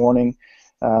doing in the morning.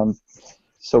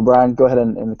 So Bryan, go ahead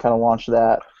and kind of launch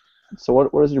that. So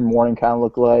what does your morning kind of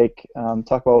look like?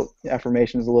 Talk about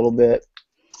affirmations a little bit.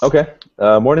 Okay.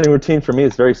 Morning routine for me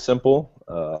is very simple.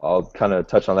 I'll kind of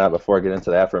touch on that before I get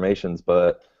into the affirmations,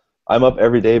 but I'm up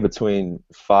every day between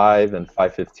 5 and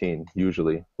 5:15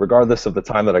 usually, regardless of the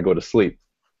time that I go to sleep.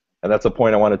 And that's a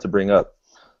point I wanted to bring up.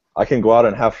 I can go out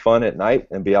and have fun at night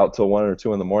and be out till 1 or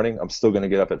 2 in the morning. I'm still going to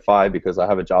get up at 5 because I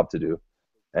have a job to do.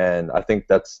 And I think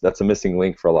that's a missing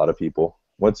link for a lot of people.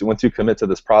 Once you commit to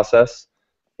this process,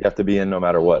 you have to be in no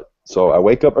matter what. So I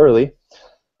wake up early.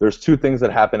 There's 2 things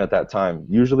that happen at that time.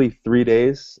 Usually 3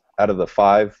 days out of the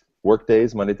 5 work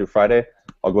days, Monday through Friday,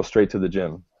 I'll go straight to the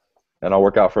gym. And I'll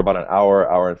work out for about an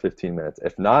hour and 15 minutes.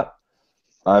 If not,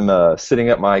 I'm sitting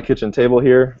at my kitchen table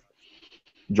here,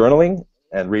 journaling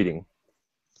and reading.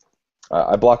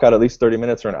 I block out at least 30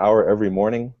 minutes or an hour every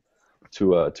morning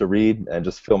to read and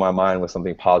just fill my mind with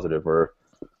something positive. Or,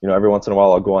 every once in a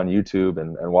while I'll go on YouTube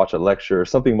and watch a lecture or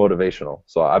something motivational.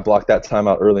 So I block that time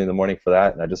out early in the morning for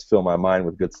that, and I just fill my mind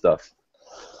with good stuff.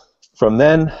 From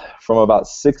about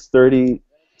 6:30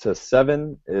 to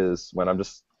 7 is when I'm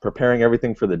just preparing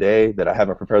everything for the day that I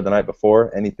haven't prepared the night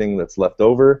before, anything that's left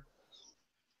over.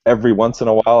 Every once in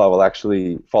a while, I will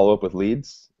actually follow up with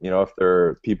leads. If there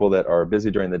are people that are busy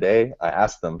during the day, I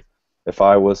ask them, if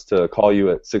I was to call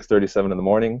you at 6:37 in the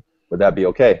morning, would that be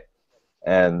okay?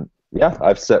 And yeah,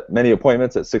 I've set many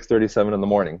appointments at 6:37 in the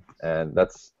morning, and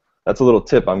that's a little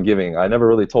tip I'm giving. I never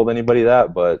really told anybody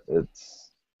that, but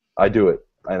I do it,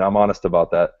 and I'm honest about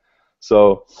that.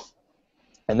 So,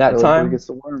 in that time, gets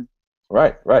the worm.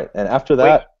 Right. And after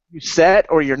that, wait, you set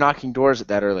or you're knocking doors at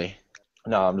that early?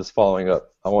 No, I'm just following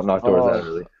up. I won't knock doors that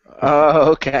early.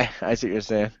 Oh, okay. I see what you're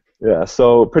saying. Yeah,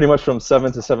 so pretty much from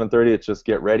 7 to 7:30, it's just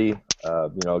get ready,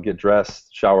 get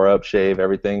dressed, shower up, shave,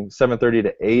 everything. 7:30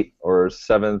 to 8 or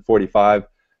 7:45,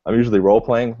 I'm usually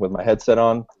role-playing with my headset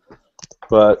on,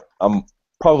 but I'm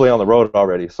probably on the road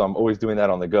already, so I'm always doing that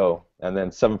on the go. And then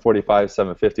 7:45,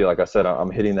 7:50, like I said,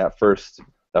 I'm hitting that first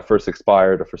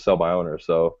expired or for sale by owner.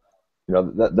 So,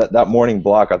 that morning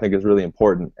block I think is really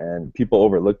important, and people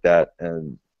overlook that.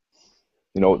 And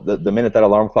the minute that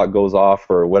alarm clock goes off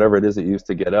or whatever it is that you use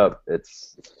to get up,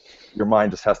 your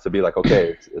mind just has to be like,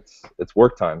 okay, it's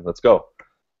work time, let's go.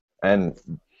 And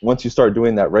once you start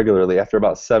doing that regularly, after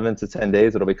about 7 to 10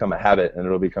 days, it'll become a habit and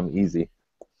it'll become easy.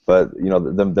 But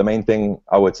the main thing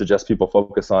I would suggest people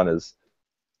focus on is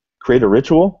create a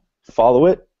ritual, follow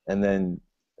it, and then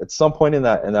at some point in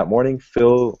that morning,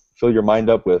 fill your mind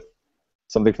up with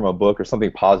something from a book or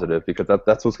something positive, because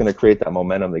that's what's going to create that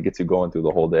momentum that gets you going through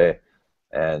the whole day.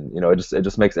 And it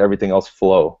just makes everything else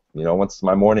flow. Once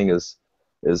my morning is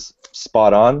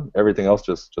spot on, everything else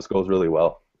just goes really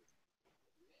well.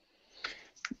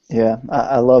 Yeah,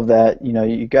 I love that.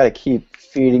 You got to keep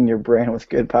feeding your brain with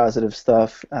good, positive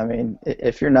stuff. I mean,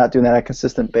 if you're not doing that on a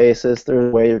consistent basis, there's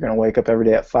a way you're going to wake up every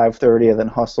day at 5:30 and then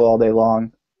hustle all day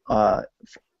long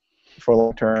for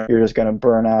long term. You're just going to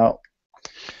burn out.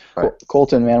 Right.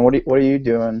 Colton, man, what are you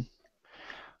doing?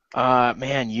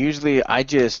 Man, usually I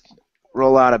just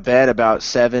roll out of bed about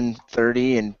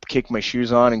 7:30 and kick my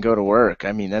shoes on and go to work.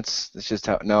 I mean, that's just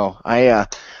how. No, I'm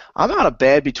out of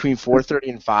bed between 4:30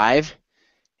 and 5,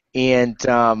 and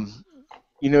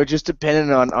just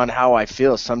depending on how I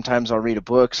feel. Sometimes I'll read a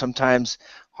book. Sometimes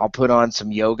I'll put on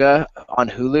some yoga on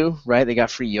Hulu. Right, they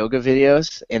got free yoga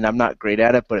videos, and I'm not great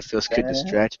at it, but it feels good to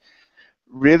stretch.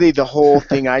 Really, the whole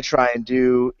thing I try and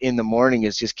do in the morning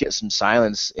is just get some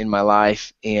silence in my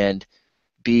life and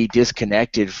be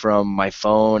disconnected from my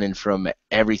phone and from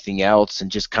everything else,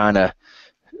 and just kind of,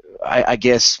 I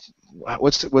guess,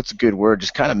 what's a good word?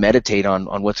 Just kind of meditate on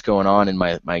what's going on in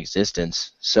my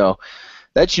existence. So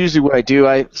that's usually what I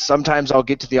do. Sometimes I'll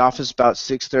get to the office about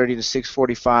 6:30 to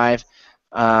 6:45.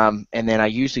 And then I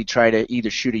usually try to either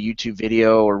shoot a YouTube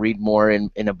video or read more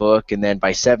in a book, and then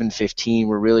by 7:15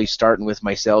 we're really starting with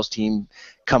my sales team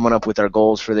coming up with our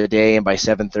goals for the day, and by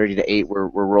 7:30 to 8 we're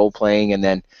role playing, and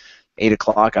then 8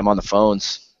 o'clock I'm on the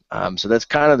phones. So that's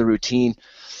kind of the routine.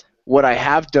 What I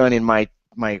have done in my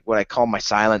what I call my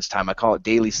silence time, I call it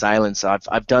daily silence.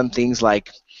 I've done things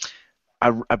like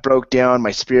I broke down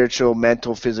my spiritual,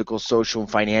 mental, physical, social,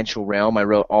 and financial realm. I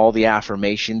wrote all the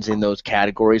affirmations in those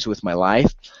categories with my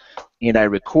life, and I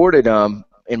recorded them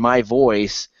my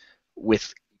voice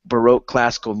with Baroque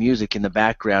classical music in the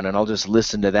background, and I'll just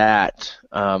listen to that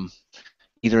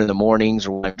either in the mornings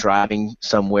or when I'm driving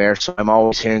somewhere. So I'm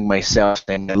always hearing myself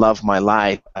saying, I love my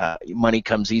life. Money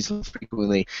comes easily,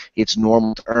 frequently. It's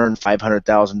normal to earn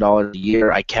 $500,000 a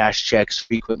year. I cash checks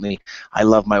frequently. I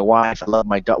love my wife. I love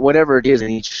my dog. Whatever it is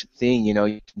in each thing, you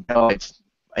can tell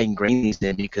I ingrain these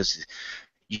in because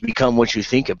you become what you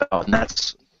think about, and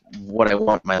that's what I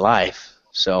want in my life.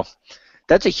 So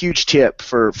that's a huge tip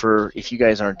for if you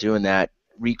guys aren't doing that.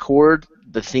 Record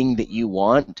the thing that you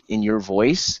want in your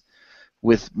voice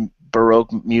with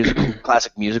Baroque music,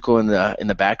 classic musical in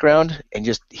the background, and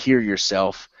just hear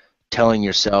yourself telling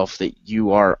yourself that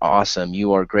you are awesome,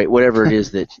 you are great, whatever it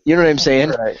is that, you know what I'm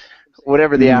saying? Right.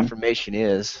 Whatever the affirmation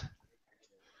is.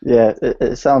 Yeah,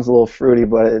 it sounds a little fruity,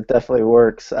 but it definitely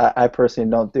works. I personally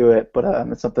don't do it, but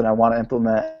it's something I want to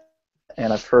implement.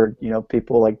 And I've heard,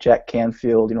 people like Jack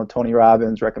Canfield, Tony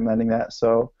Robbins recommending that.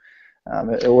 So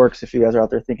it works if you guys are out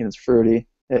there thinking it's fruity.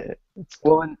 It's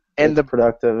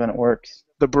productive and it works.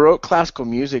 The Baroque classical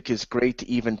music is great to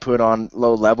even put on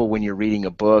low level when you're reading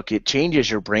a book. It changes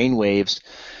your brain waves.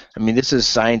 I mean, this is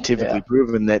scientifically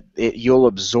proven that you'll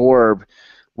absorb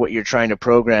what you're trying to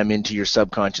program into your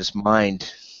subconscious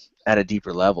mind at a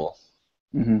deeper level.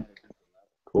 Mm-hmm.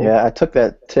 Cool. Yeah, I took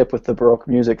that tip with the Baroque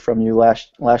music from you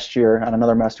last year on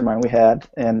another mastermind we had,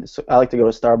 and so I like to go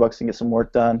to Starbucks and get some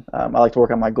work done. I like to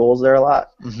work on my goals there a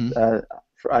lot. Mm-hmm.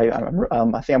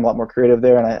 I think I'm a lot more creative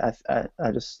there, and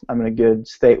I'm in a good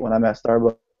state when I'm at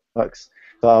Starbucks.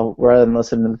 So rather than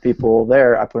listening to the people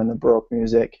there, I put in the Baroque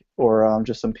music or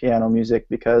just some piano music,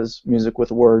 because music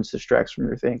with words distracts from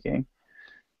your thinking.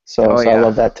 So I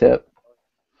love that tip.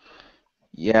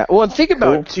 Yeah. Well, and think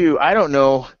about too. I don't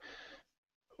know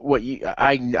what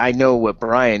I know what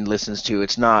Bryan listens to.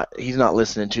 He's not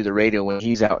listening to the radio when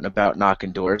he's out and about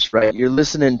knocking doors, right? You're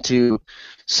listening to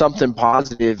something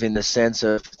positive in the sense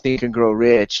of Think and Grow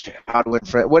Rich, How to Win,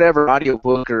 whatever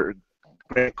audiobook or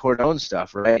Grant Cardone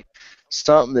stuff, right?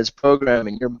 Something that's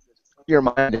programming your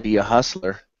mind to be a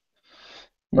hustler.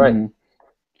 Right. Mm-hmm.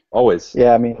 Always.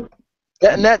 Yeah, I mean.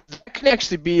 And that can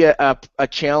actually be a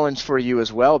challenge for you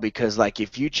as well, because like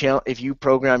if you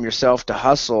program yourself to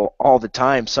hustle all the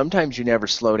time, sometimes you never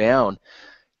slow down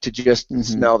to just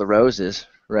smell the roses,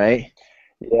 right?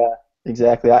 Yeah,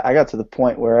 exactly. I got to the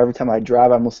point where every time I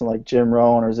drive, I'm listening to like Jim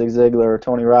Rohn or Zig Ziglar or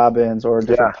Tony Robbins or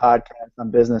different podcasts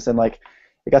on business, and like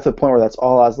it got to the point where that's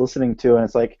all I was listening to, and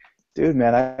it's like, dude,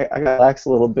 man, I gotta relax a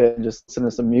little bit and just listen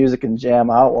to some music and jam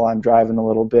out while I'm driving a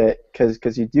little bit,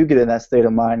 because you do get in that state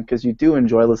of mind, because you do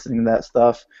enjoy listening to that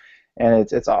stuff, and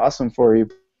it's awesome for you.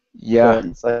 Yeah. But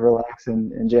it's like relax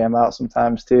and jam out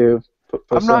sometimes too.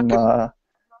 Put some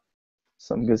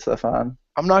good stuff on.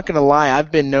 I'm not gonna lie,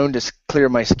 I've been known to clear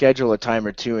my schedule a time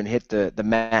or two and hit the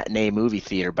matinee movie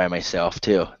theater by myself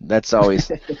too. That's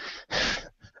always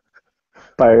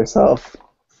by yourself.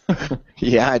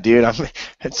 Yeah, dude.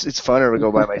 It's funner to go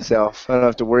by myself. I don't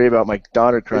have to worry about my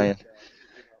daughter crying.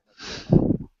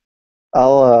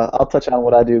 I'll touch on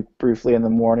what I do briefly in the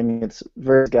morning. It's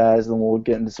various guys, then we'll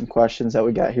get into some questions that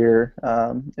we got here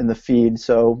in the feed.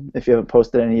 So if you haven't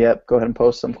posted any yet, go ahead and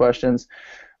post some questions.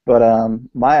 But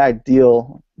my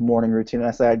ideal morning routine, and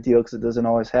I say ideal because it doesn't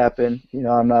always happen.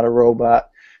 I'm not a robot.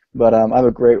 But I have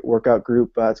a great workout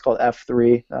group. It's called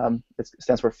F3. It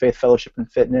stands for Faith, Fellowship, and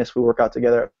Fitness. We work out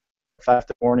together at 5 in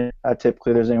the morning.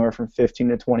 Typically, there's anywhere from 15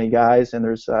 to 20 guys, and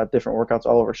there's different workouts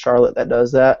all over Charlotte that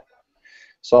does that.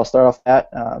 So I'll start off that,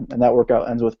 and that workout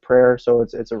ends with prayer. So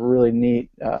it's a really neat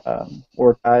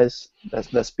work, guys.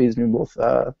 That speeds me both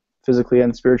physically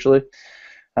and spiritually.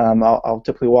 I'll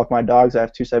typically walk my dogs. I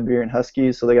have 2 Siberian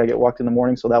Huskies, so they got to get walked in the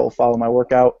morning, so that will follow my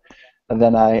workout. And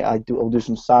then I'll do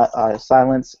some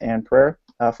silence and prayer.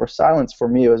 For silence, for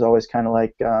me, it was always kind of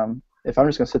like, if I'm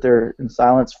just going to sit there in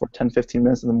silence for 10, 15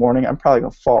 minutes in the morning, I'm probably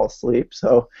going to fall asleep.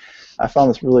 So I found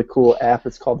this really cool app.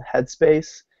 It's called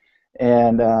Headspace.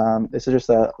 And it's just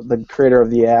the creator of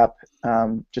the app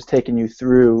just taking you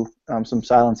through some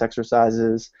silence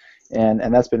exercises.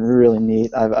 And that's been really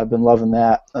neat. I've been loving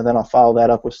that. And then I'll follow that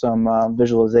up with some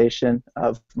visualization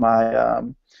of my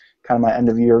kind of my end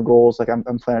of year goals. Like I'm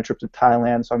planning a trip to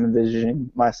Thailand, so I'm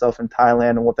envisioning myself in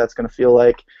Thailand and what that's going to feel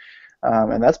like.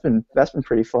 And that's been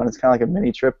pretty fun. It's kind of like a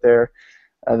mini trip there.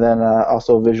 And then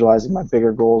also visualizing my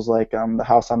bigger goals, like the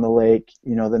house on the lake,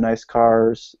 the nice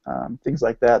cars, things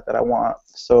like that I want.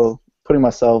 So putting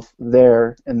myself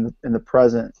there in the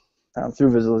present through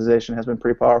visualization has been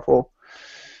pretty powerful.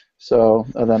 So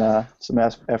and then some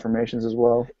affirmations as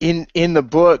well. In the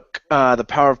book, The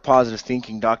Power of Positive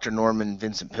Thinking, Dr. Norman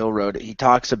Vincent Peale wrote it. He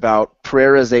talks about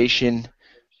prioritization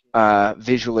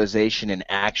visualization and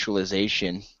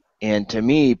actualization. And to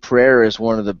me, prayer is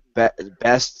one of the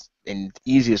best and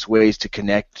easiest ways to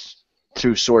connect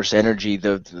through source energy,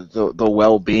 the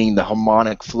well-being, the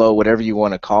harmonic flow, whatever you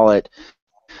want to call it,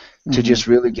 to just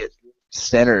really get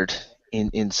centered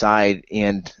inside.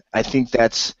 And I think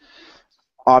that's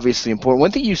obviously important.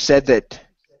 One thing you said that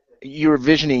you were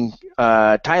visioning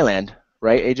Thailand,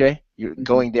 right, AJ? You're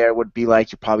going there would be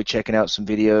like you're probably checking out some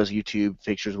videos, YouTube,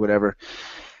 pictures, whatever.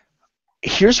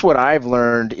 Here's what I've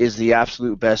learned is the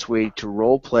absolute best way to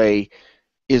role play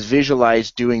is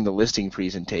visualize doing the listing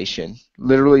presentation.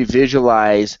 Literally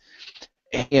visualize.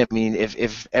 I mean,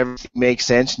 if everything makes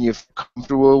sense and you're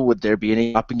comfortable, would there be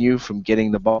any stopping you from getting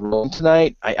the ball rolling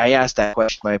tonight? I asked that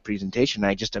question in my presentation.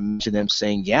 I just imagine them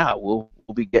saying, yeah, we'll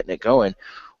be getting it going.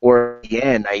 Or at the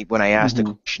end, when I asked the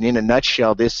question, in a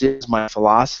nutshell, this is my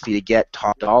philosophy to get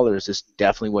top dollars. This is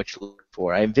definitely what you're looking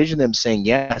for. I envision them saying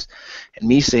yes, and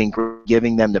me saying,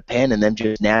 giving them the pen, and them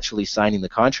just naturally signing the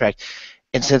contract.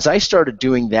 And since I started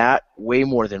doing that way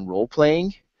more than role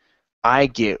playing, I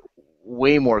get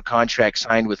way more contracts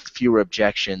signed with fewer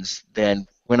objections than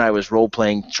when I was role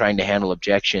playing trying to handle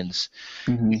objections.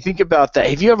 You think about that.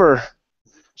 Have you ever?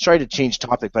 Sorry to change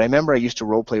topic, but I remember I used to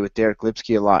role play with Derek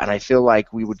Lipsky a lot, and I feel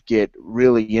like we would get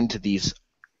really into these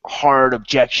hard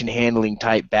objection handling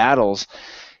type battles.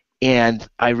 And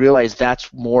I realized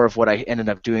that's more of what I ended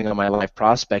up doing on my live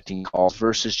prospecting calls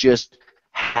versus just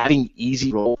having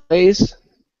easy role plays.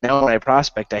 Now when I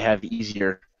prospect, I have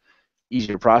easier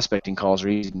prospecting calls or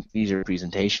easier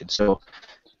presentations. So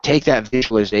take that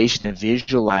visualization and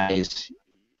visualize,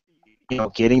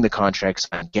 getting the contract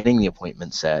signed, getting the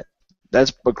appointment set.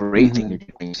 That's a great thing you're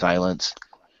doing, silence.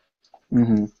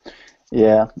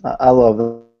 Yeah, I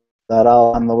love that.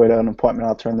 On the way to an appointment,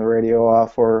 I'll turn the radio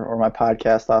off or my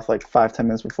podcast off like 5-10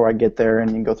 minutes before I get there, and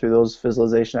you can go through those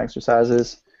visualization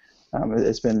exercises.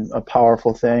 It's been a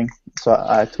powerful thing, so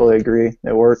I totally agree.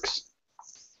 It works.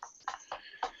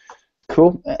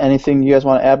 Cool. Anything you guys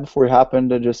want to add before we hop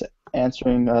into just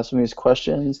answering some of these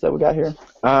questions that we got here?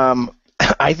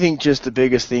 I think just the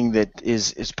biggest thing that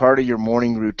is part of your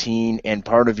morning routine and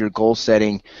part of your goal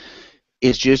setting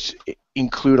is just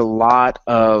include a lot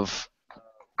of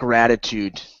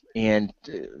gratitude, and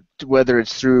whether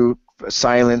it's through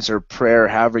silence or prayer,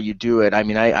 however you do it. I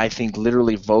mean, I think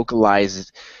literally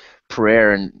vocalize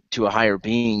prayer and to a higher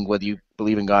being, whether you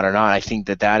believe in God or not. I think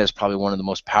that is probably one of the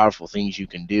most powerful things you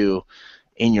can do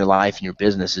in your life and your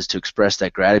business is to express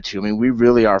that gratitude. I mean, we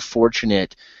really are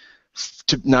fortunate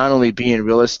to not only be in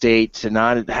real estate, to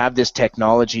not have this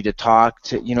technology to talk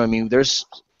to,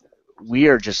 we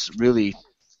are just really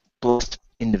blessed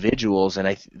individuals,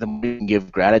 and the more you can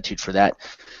give gratitude for that,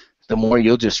 the more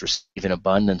you'll just receive in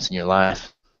abundance in your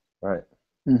life. Right.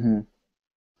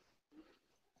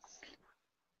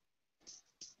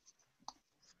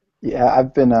 Yeah,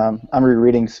 I've been I'm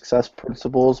rereading Success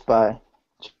Principles by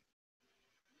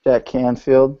Jack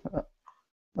Canfield.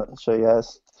 I'll show you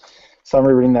guys. So I'm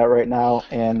rereading that right now,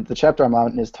 and the chapter I'm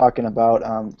on is talking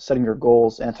about setting your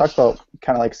goals, and it talks about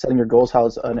kind of like setting your goals, how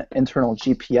it's an internal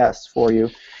GPS for you.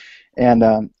 And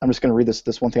I'm just going to read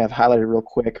this one thing I've highlighted real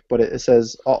quick, but it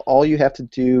says, all you have to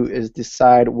do is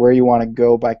decide where you want to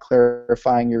go by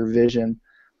clarifying your vision.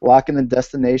 Lock in the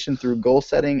destination through goal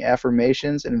setting,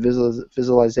 affirmations, and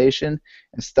visualization,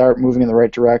 and start moving in the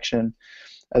right direction.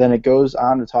 And then it goes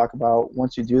on to talk about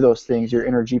once you do those things, your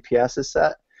inner GPS is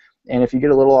set. And if you get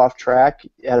a little off track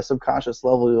at a subconscious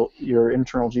level, your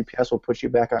internal GPS will put you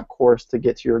back on course to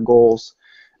get to your goals.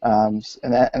 And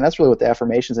that's really what the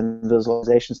affirmations and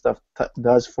visualization stuff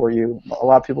does for you. A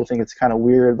lot of people think it's kind of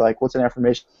weird, like what's an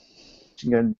affirmation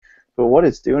going to do? But what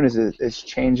it's doing is it's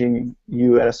changing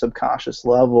you at a subconscious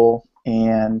level,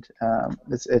 and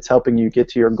it's helping you get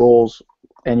to your goals,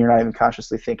 and you're not even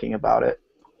consciously thinking about it.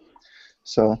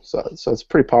 So it's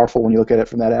pretty powerful when you look at it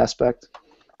from that aspect.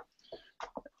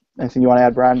 Anything you want to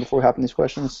add, Bryan, before we hop in these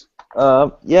questions?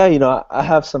 Yeah, I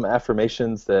have some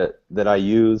affirmations that I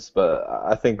use, but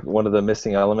I think one of the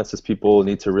missing elements is people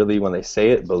need to really, when they say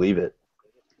it, believe it.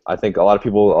 I think a lot of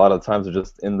people, a lot of times, are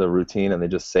just in the routine and they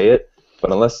just say it,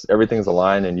 but unless everything's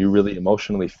aligned and you really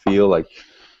emotionally feel like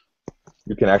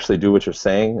you can actually do what you're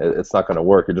saying, it's not going to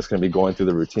work. You're just going to be going through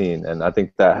the routine, and I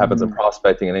think that happens in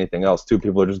prospecting and anything else too.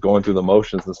 People are just going through the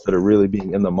motions instead of really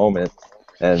being in the moment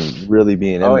and really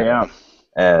being in there. Yeah.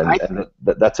 And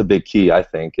that's a big key, I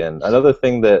think. And another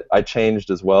thing that I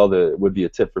changed as well that would be a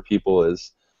tip for people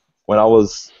is when I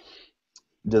was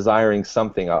desiring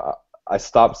something, I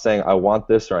stopped saying I want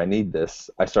this or I need this.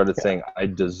 I started saying I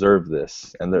deserve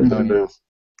this. And there's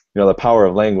the power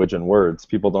of language and words.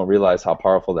 People don't realize how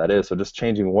powerful that is. So just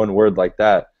changing one word like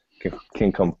that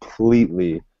can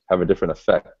completely have a different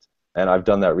effect. And I've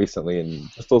done that recently, and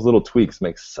just those little tweaks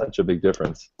make such a big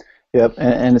difference. Yep,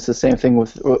 and it's the same thing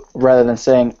with, rather than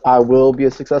saying I will be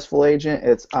a successful agent,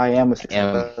 it's I am a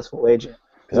successful agent.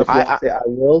 Because if you say I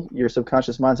will, your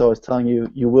subconscious mind's always telling you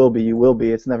you will be, you will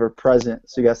be. It's never present,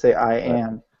 so you got to say I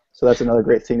am. So that's another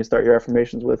great thing to start your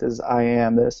affirmations with is I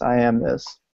am this, I am this.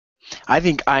 I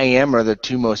think I am are the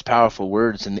two most powerful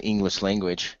words in the English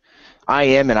language. I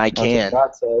am and I can.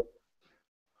 That's what God said.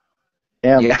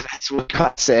 Am. Yeah, that's what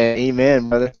God said. Amen,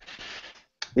 brother.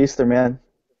 Easter, man.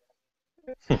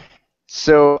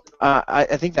 So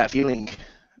I think that feeling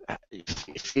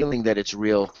that it's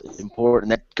real is important.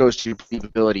 That goes to your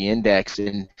believability index,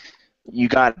 and you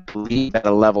got to believe at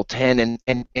a level 10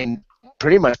 and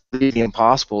pretty much believe the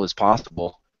impossible is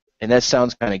possible. And that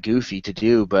sounds kind of goofy to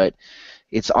do, but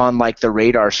it's on like the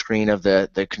radar screen of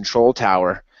the control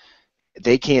tower.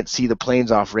 They can't see the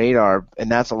planes off radar, and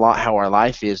that's a lot how our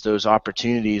life is. Those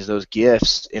opportunities, those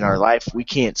gifts in our life, we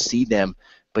can't see them,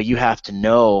 but you have to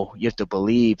know, you have to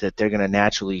believe that they're going to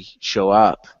naturally show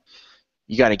up.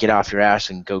 You got to get off your ass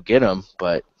and go get them,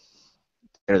 but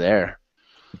they're there.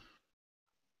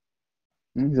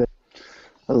 I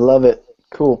love it.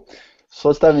 Cool. So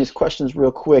let's dive into these questions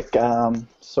real quick.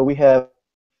 So we have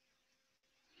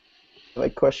a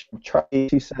question from Charlie.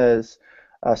 She says,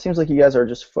 seems like you guys are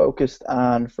just focused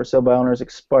on for sale by owners,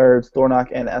 expireds, door knock,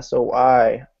 and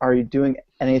SOI. Are you doing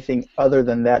anything other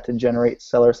than that to generate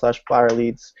seller/buyer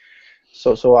leads?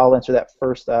 So I'll answer that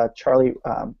first. Charlie,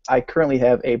 I currently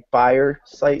have a buyer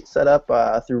site set up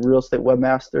through Real Estate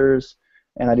Webmasters,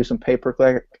 and I do some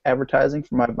pay-per-click advertising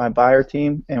for my buyer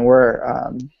team, and we're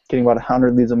getting about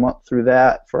 100 leads a month through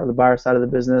that for the buyer side of the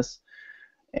business,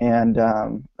 and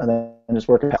then just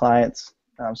working with clients.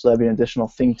 So that'd be an additional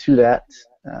thing to that.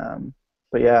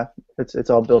 But yeah, it's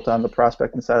all built on the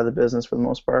prospecting side of the business for the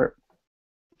most part.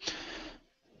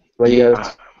 But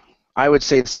yeah, I would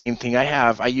say the same thing.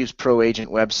 I use pro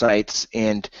agent websites,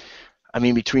 and I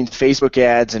mean between Facebook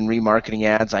ads and remarketing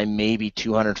ads, I maybe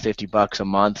 $250 a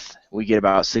month. We get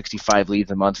about 65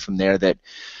 leads a month from there that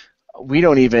we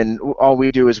don't even. All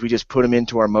we do is we just put them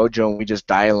into our Mojo and we just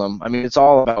dial them. I mean, it's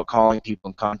all about calling people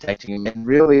and contacting them, and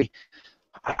really,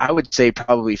 I would say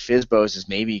probably FSBOs is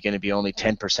maybe going to be only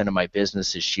 10% of my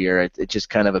business this year. It just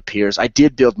kind of appears. I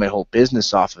did build my whole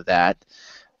business off of that,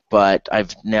 but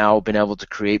I've now been able to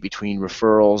create between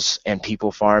referrals and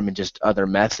People Farm and just other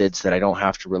methods that I don't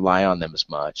have to rely on them as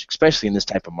much, especially in this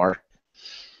type of market.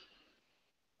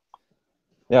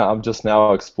 Yeah, I'm just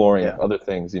now exploring other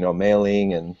things,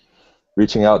 mailing and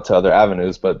reaching out to other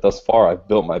avenues, but thus far I've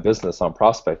built my business on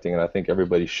prospecting, and I think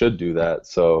everybody should do that.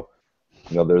 So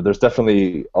there's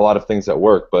definitely a lot of things that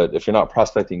work, but if you're not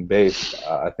prospecting based,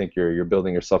 I think you're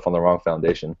building yourself on the wrong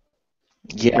foundation.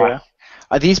 Yeah.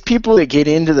 These people that get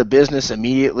into the business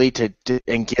immediately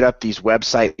and get up these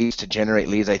website leads to generate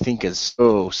leads, I think is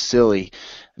so silly.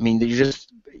 I mean,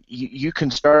 you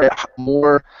can start at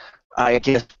more, I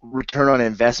guess, return on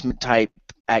investment type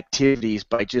activities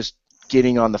by just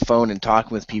getting on the phone and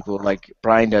talking with people like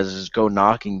Bryan does, is go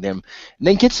knocking them, and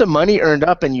then get some money earned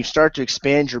up, and you start to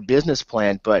expand your business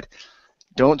plan. But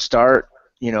don't start,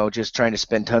 just trying to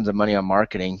spend tons of money on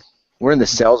marketing. We're in the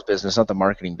sales business, not the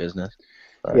marketing business.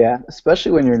 Right. Yeah,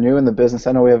 especially when you're new in the business.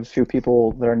 I know we have a few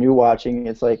people that are new watching.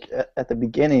 It's like at the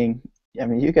beginning, I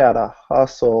mean, you gotta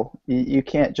hustle. You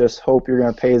can't just hope you're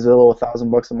gonna pay Zillow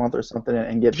 $1,000 a month or something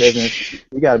and get business.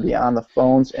 You gotta be on the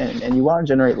phones, and you want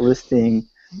to generate listing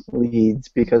leads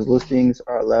because listings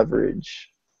are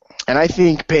leverage. And I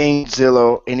think paying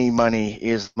Zillow any money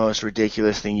is the most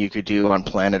ridiculous thing you could do on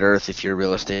planet Earth if you're a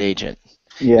real estate agent.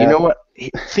 Yeah. You know what?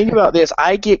 Think about this.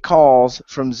 I get calls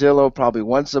from Zillow probably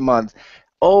once a month.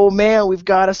 Oh, man, we've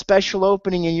got a special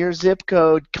opening in your zip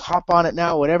code. Hop on it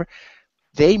now, whatever.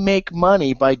 They make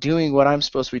money by doing what I'm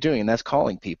supposed to be doing, and that's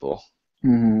calling people.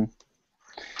 Mm-hmm.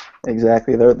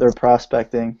 Exactly. They're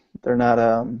prospecting. They're not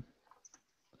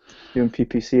doing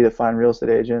PPC to find real estate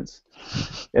agents.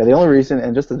 Yeah, the only reason,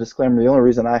 and just a disclaimer, the only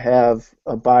reason I have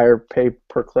a buyer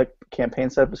pay-per-click campaign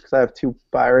set up is because I have 2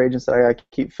 buyer agents that I got to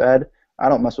keep fed. I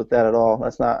don't mess with that at all.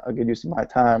 That's not a good use of my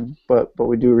time, but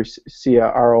we do see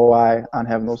a ROI on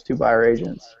having those 2 buyer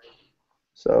agents.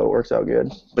 So it works out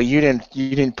good. But you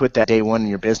didn't put that day one in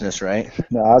your business, right?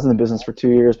 No, I was in the business for 2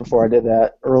 years before I did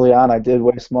that. Early on, I did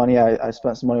waste money. I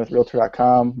spent some money with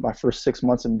Realtor.com. My first 6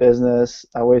 months in business,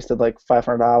 I wasted like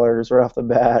 $500 right off the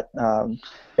bat.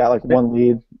 Got like 1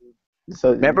 lead.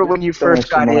 So remember when you first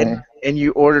got in and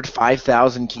you ordered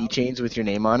 5,000 keychains with your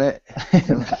name on it?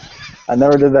 I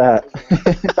never did that.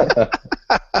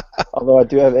 Although I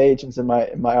do have agents in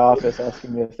my office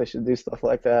asking me if they should do stuff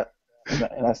like that.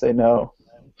 and I say no.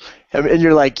 And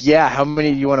you're like, yeah, how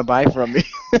many do you want to buy from me?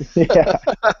 Yeah,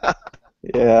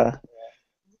 yeah,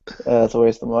 that's a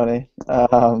waste of money.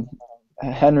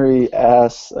 Henry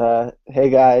asks, "Hey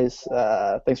guys,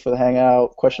 thanks for the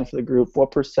hangout. Question for the group: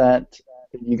 What percent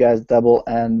did you guys double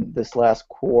end this last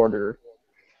quarter?"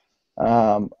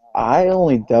 I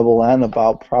only double end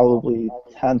about probably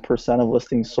 10% of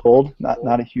listings sold.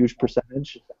 Not a huge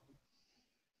percentage.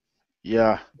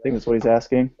 Yeah, I think that's what he's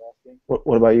asking.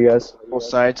 What about you guys? both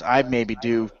sides. I maybe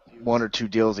do 1 or 2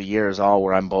 deals a year is all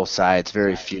where I'm both sides.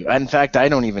 Very few. In fact, I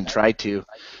don't even try to.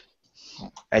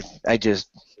 I just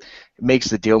it makes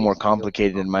the deal more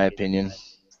complicated in my opinion.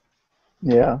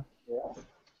 Yeah.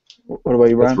 What about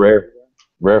you, It's Bryan?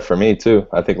 rare for me too.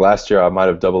 I think last year I might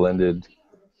have double-ended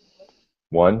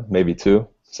one, maybe two.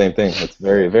 Same thing. It's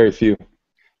very few.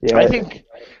 Yeah.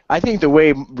 I think the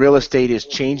way real estate is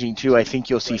changing too. I think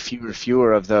you'll see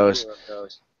fewer of those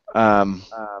um,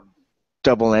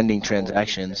 double ending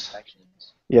transactions.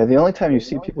 Yeah, the only time you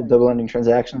see people double ending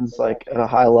transactions like at a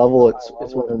high level, it's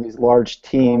when they're these large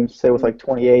teams, say with like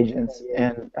 20 agents,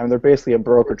 and I mean they're basically a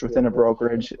brokerage within a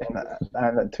brokerage, and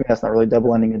to me that's not really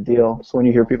double ending a deal. So when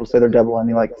you hear people say they're double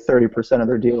ending like 30% of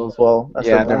their deals, well, that's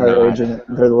Yeah, their they're buyer not. agent,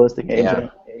 they're the listing Yeah.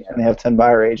 agent, and they have 10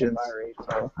 buyer agents.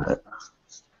 So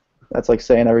that's like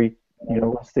saying every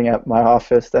listing at my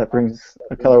office that brings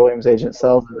a Keller Williams agent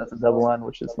sells it, that's a double end,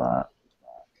 which is not.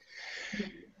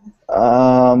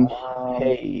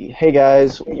 Hey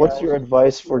guys, what's your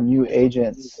advice for new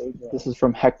agents? This is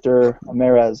from Hector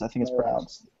Merez, I think it's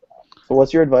pronounced. So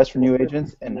what's your advice for new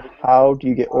agents, and how do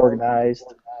you get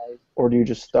organized, or do you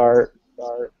just start,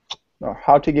 or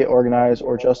how to get organized,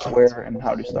 or just where and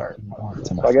how to start?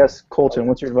 So I guess, Colton,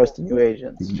 what's your advice to new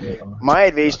agents? My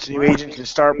advice to new agents is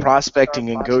start prospecting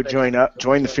and go join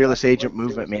the Fearless Agent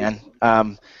movement, man.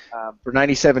 For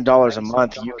 $97 a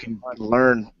month, you can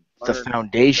learn the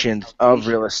foundations of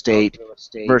real estate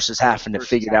versus having to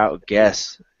figure it out.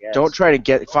 Guess. Don't try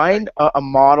to find a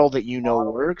model that you know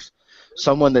works,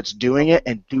 someone that's doing it,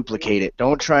 and duplicate it.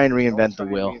 Don't try and reinvent the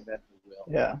wheel.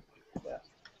 Yeah.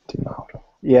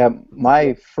 Yeah,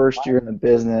 my first year in the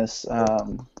business,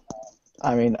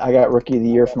 I mean, I got Rookie of the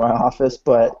Year for my office,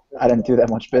 but I didn't do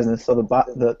that much business, so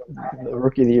the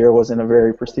Rookie of the Year wasn't a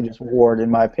very prestigious award,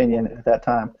 in my opinion, at that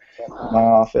time in my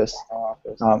office.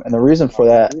 And the reason for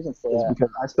that is because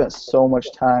I spent so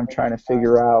much time trying to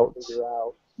figure out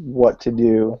what to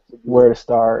do, where to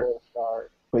start.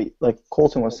 But like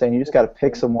Colton was saying, you just got to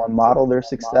pick someone, model their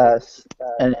success,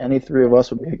 and any three of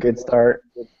us would be a good start,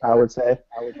 I would say.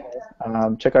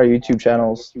 Check our YouTube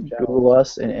channels, Google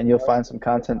us, and you'll find some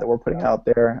content that we're putting out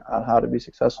there on how to be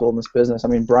successful in this business. I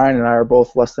mean, Bryan and I are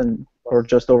both less than or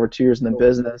just over 2 years in the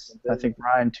business. I think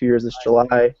Bryan 2 years this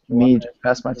July, me just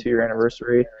past my 2-year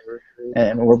anniversary,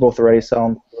 and we're both already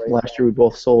selling. Last year we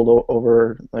both sold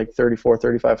over like 34,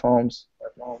 35 homes.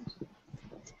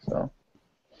 So.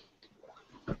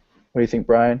 What do you think,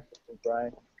 Bryan?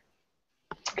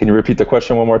 Can you repeat the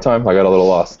question one more time? I got a little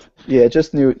lost. Yeah,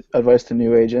 just new advice to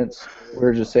new agents.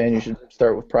 We're just saying you should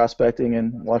start with prospecting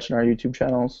and watching our YouTube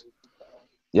channels.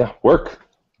 Yeah, work.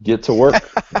 Get to work.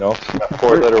 That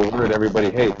four-letter word everybody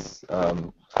hates. I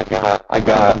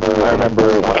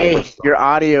remember when Hey, your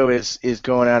audio is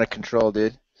going out of control,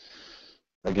 dude.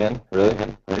 Again? Really?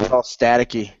 It's all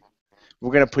staticky.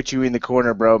 We're gonna put you in the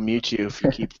corner, bro. Mute you if you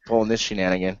keep pulling this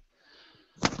shenanigan.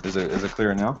 Is it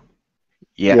clearer now?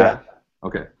 Yeah.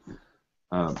 Okay.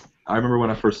 I remember when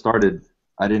I first started,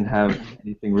 I didn't have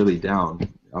anything really down.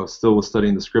 I was still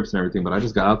studying the scripts and everything, but I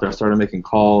just got out there. I started making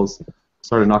calls,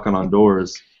 started knocking on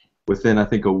doors. Within, I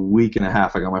think, a week and a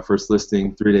half, I got my first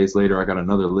listing. 3 days later, I got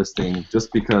another listing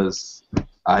just because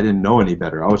I didn't know any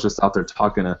better. I was just out there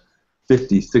talking to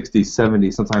 50, 60, 70,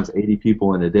 sometimes 80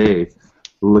 people in a day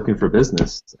looking for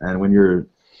business. And when you're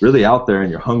really out there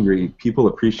and you're hungry, people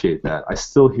appreciate that. I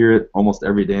still hear it almost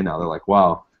every day now. They're like,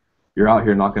 wow, you're out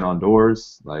here knocking on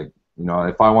doors. Like,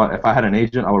 if I had an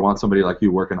agent, I would want somebody like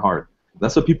you working hard.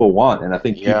 That's what people want, and I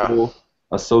think people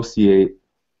associate,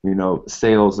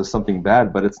 sales as something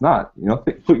bad, but it's not.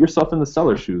 Put yourself in the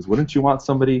seller's shoes. Wouldn't you want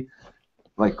somebody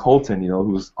like Colton,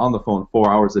 who's on the phone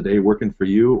 4 hours a day working for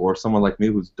you, or someone like me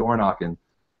who's door knocking,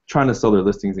 trying to sell their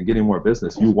listings and getting more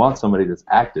business? You want somebody that's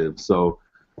active. So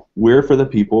we're for the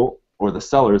people or the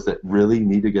sellers that really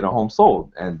need to get a home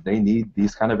sold, and they need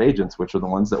these kind of agents, which are the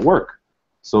ones that work.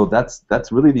 So that's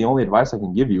really the only advice I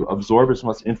can give you. Absorb as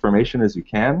much information as you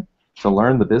can to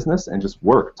learn the business and just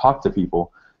work, talk to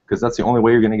people, because that's the only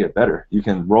way you're going to get better. You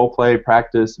can role play,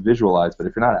 practice, visualize, but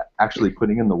if you're not actually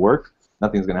putting in the work,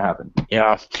 nothing's going to happen.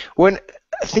 Yeah.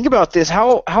 think about this.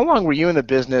 How long were you in the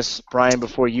business, Bryan,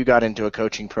 before you got into a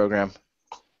coaching program?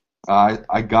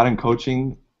 I got in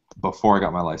coaching before I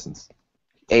got my license.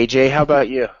 AJ, how about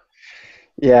you?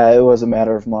 Yeah, it was a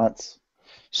matter of months.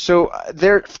 So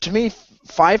to me,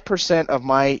 5% of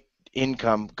my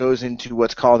income goes into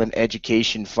what's called an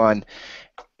education fund.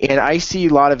 And I see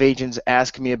a lot of agents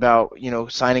asking me about,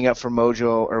 signing up for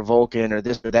Mojo or Vulcan or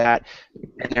this or that,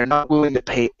 and they're not willing to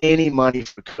pay any money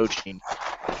for coaching.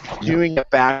 Doing it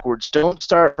backwards. Don't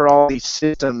start for all these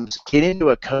systems. Get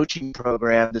into a coaching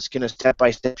program that's going to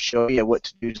step-by-step show you what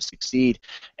to do to succeed.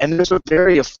 And there's a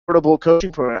very affordable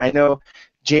coaching program. I know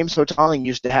James Hotaling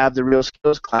used to have the Real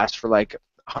Skills class for like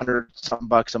 $100-something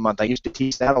bucks a month. I used to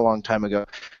teach that a long time ago.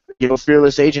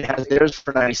 Fearless Agent has theirs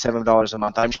for $97 a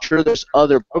month. I'm sure there's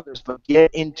other programs, but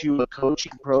get into a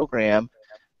coaching program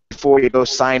before you go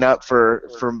sign up for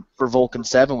Vulcan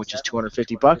 7, which is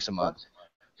 $250 a month.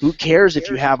 Who cares if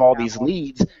you have all these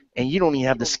leads and you don't even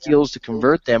have the skills to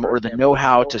convert them or the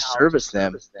know-how to service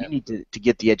them? You need to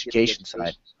get the education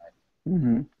side.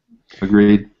 Mm-hmm.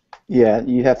 Agreed. Yeah,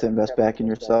 you have to invest back in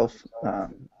yourself.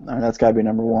 That's got to be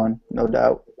number one, no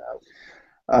doubt.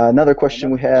 Another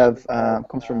question we have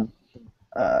comes from,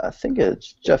 I think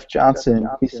it's Jeff Johnson.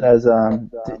 He says, do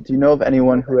you know of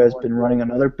anyone who has been running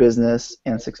another business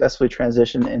and successfully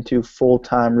transitioned into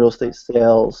full-time real estate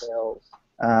sales?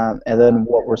 And then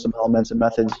what were some elements and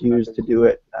methods used to do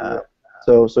it?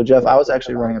 So Jeff, I was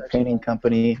actually running a painting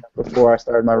company before I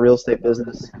started my real estate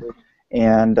business,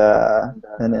 and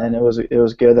it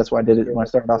was good. That's why I did it when I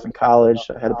started off in college.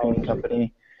 I had a painting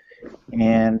company,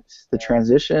 and the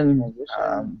transition,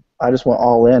 I just went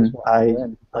all in.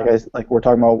 Like we're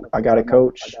talking about, I got a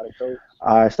coach.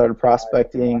 I started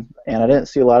prospecting, and I didn't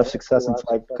see a lot of success until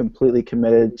I completely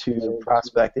committed to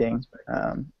prospecting,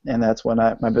 and that's when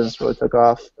my business really took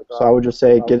off. So I would just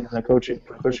say get in a coaching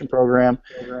program,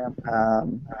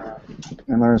 and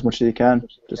learn as much as you can.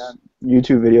 Just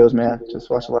YouTube videos, man. Just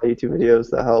watch a lot of YouTube videos.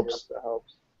 That helps.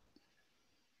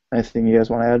 Anything you guys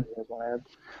want to add?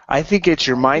 I think it's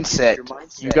your mindset.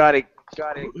 You got to.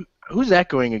 Who's that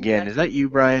going again? Is that you,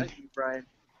 Bryan?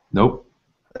 Nope.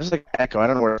 There's like an echo. I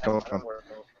don't know where it's coming from.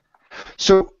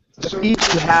 So you need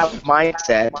to have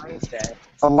mindset.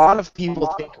 A lot of people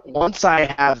think once I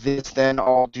have this, then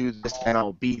I'll do this, then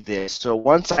I'll be this. So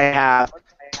once I have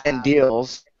 10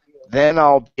 deals, then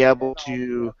I'll be able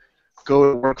to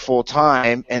go to work full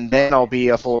time, and then I'll be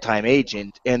a full-time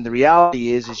agent. And the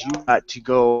reality is you got to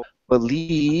go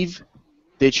believe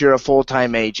that you're a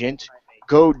full-time agent,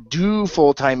 go do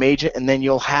full-time agent, and then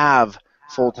you'll have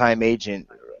full-time agent.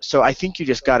 So I think you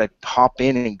just got to hop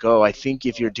in and go. I think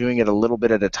if you're doing it a little bit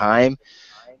at a time,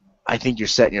 I think you're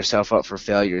setting yourself up for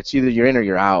failure. It's either you're in or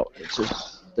you're out. It's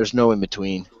just, there's no in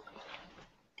between.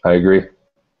 I agree.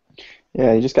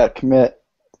 Yeah, you just got to commit.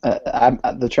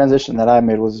 The transition that I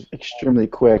made was extremely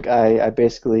quick. I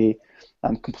basically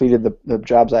completed the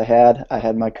jobs I had. I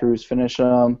had my crews finish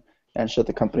them and shut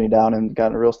the company down and got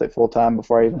into real estate full time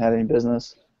before I even had any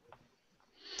business.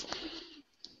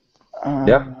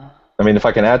 Yeah. I mean, if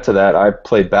I can add to that, I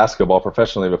played basketball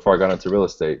professionally before I got into real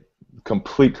estate.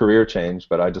 Complete career change,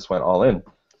 but I just went all in.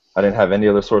 I didn't have any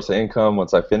other source of income.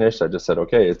 Once I finished, I just said,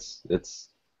 okay, it's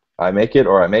I make it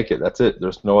or I make it. That's it.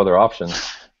 There's no other option.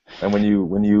 And when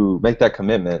you make that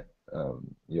commitment,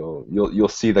 you'll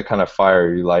see the kind of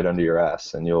fire you light under your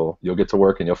ass, and you'll get to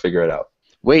work and you'll figure it out.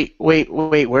 Wait.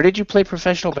 Where did you play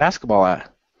professional basketball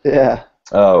at? Yeah.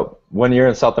 1 year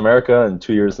in South America and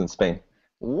 2 years in Spain.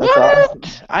 What? Awesome.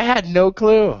 I had no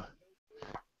clue.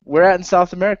 Where at in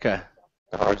South America?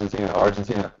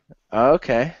 Argentina.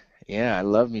 Okay. Yeah, I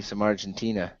love me some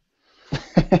Argentina.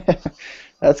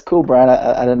 That's cool, Bryan.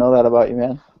 I didn't know that about you,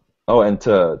 man. Oh, and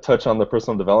to touch on the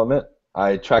personal development,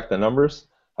 I tracked the numbers.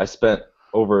 I spent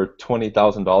over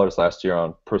 $20,000 last year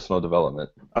on personal development.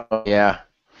 Oh, yeah.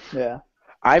 Yeah.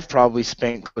 I've probably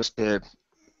spent close to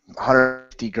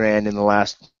 $150,000 in the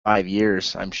last 5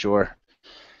 years, I'm sure.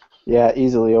 Yeah,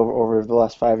 easily over the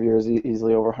last 5 years,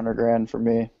 easily over $100,000 for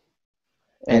me.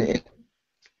 And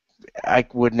I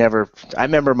would never. I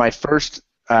remember my first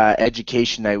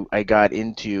education I got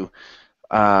into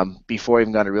before I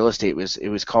even got into real estate it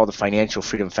was called the Financial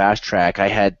Freedom Fast Track. I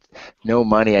had no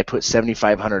money. I put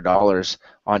 $7,500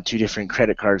 on 2 different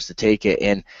credit cards to take it,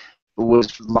 and it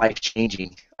was life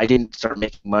changing. I didn't start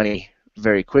making money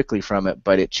very quickly from it,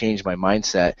 but it changed my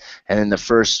mindset. And then the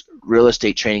first real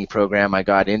estate training program I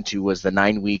got into was the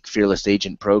 9-week Fearless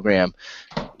Agent program,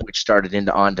 which started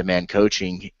into on-demand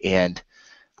coaching. And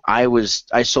I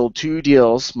sold 2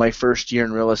 deals my first year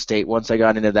in real estate. Once I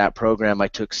got into that program, I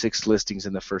took 6 listings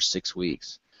in the first 6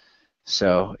 weeks.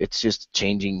 So it's just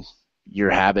changing your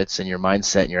habits and your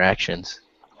mindset and your actions.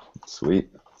 Sweet.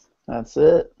 That's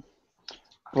it.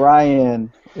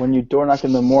 Bryan, when you door knock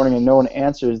in the morning and no one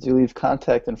answers, do you leave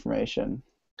contact information?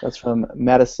 That's from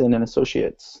Madison and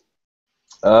Associates.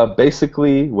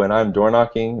 Basically, when I'm door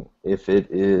knocking, if it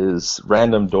is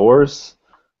random doors,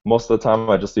 most of the time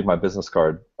I just leave my business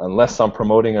card. Unless I'm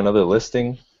promoting another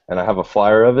listing and I have a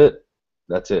flyer of it,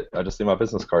 that's it. I just leave my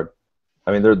business card.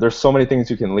 I mean, there's so many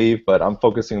things you can leave, but I'm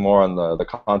focusing more on the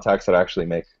contacts that I actually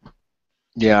make.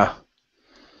 Yeah.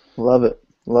 Love it.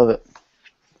 Love it.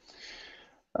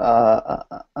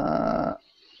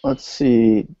 Let's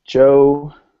see.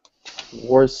 Joe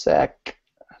Warsack,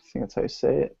 I think that's how you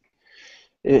say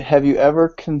it. Have you ever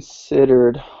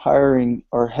considered hiring,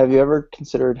 or have you ever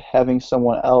considered having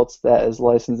someone else that is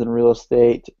licensed in real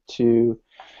estate to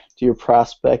do your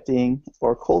prospecting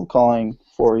or cold calling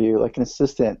for you, like an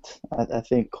assistant? I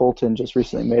think Colton just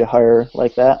recently made a hire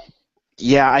like that.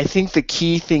 Yeah, I think the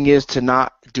key thing is to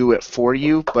not do it for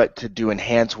you, but to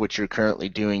enhance what you're currently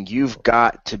doing. You've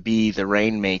got to be the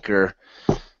rainmaker.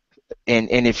 And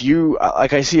if you,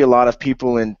 like I see a lot of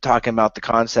people in talking about the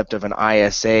concept of an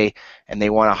ISA, and they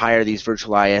want to hire these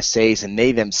virtual ISAs, and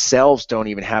they themselves don't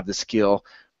even have the skill.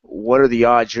 What are the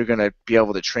odds you're going to be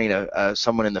able to train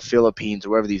someone in the Philippines or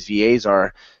wherever these VAs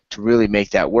are to really make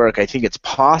that work? I think it's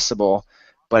possible,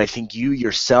 but I think you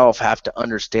yourself have to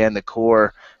understand the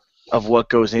core of what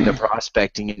goes into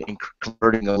prospecting and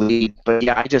converting a lead. But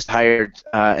yeah, I just hired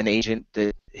an agent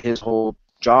that his whole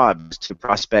job is to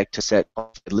prospect, to set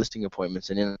listing appointments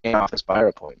and in-office buyer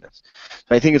appointments.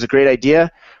 So I think it's a great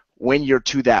idea when you're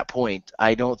to that point.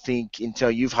 I don't think until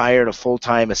you've hired a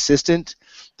full-time assistant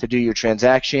to do your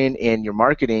transaction and your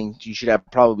marketing, you should have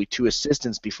probably 2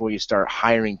 assistants before you start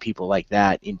hiring people like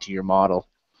that into your model.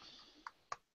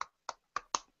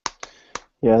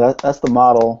 Yeah, that's the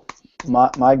model.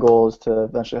 My goal is to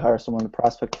eventually hire someone to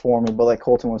prospect for me, but like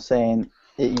Colton was saying,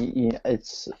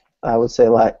 it's, I would say,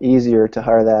 a lot easier to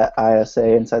hire that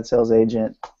ISA, inside sales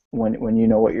agent, when you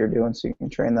know what you're doing, so you can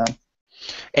train them.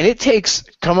 And it takes,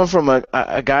 coming from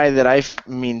a guy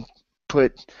that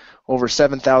put over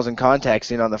 7,000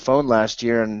 contacts in on the phone last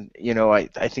year, and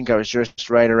I think I was just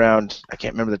right around, I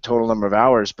can't remember the total number of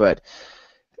hours, but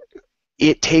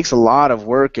it takes a lot of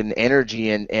work and energy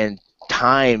and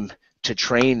time to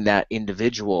train that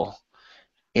individual.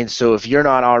 And so if you're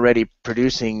not already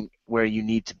producing where you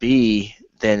need to be,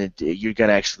 then you're going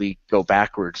to actually go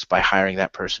backwards by hiring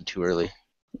that person too early.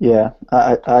 Yeah,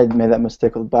 I made that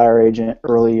mistake with buyer agent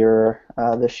earlier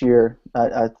this year.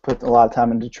 I put a lot of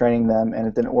time into training them, and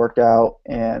it didn't work out,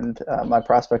 and my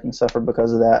prospecting suffered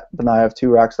because of that. But now I have 2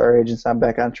 rockstar agents. I'm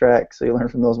back on track, so you learn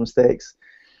from those mistakes.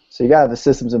 So you got to have the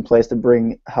systems in place to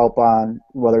bring help on,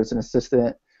 whether it's an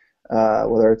assistant,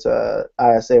 whether it's a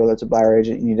ISA, whether it's a buyer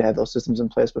agent. You need to have those systems in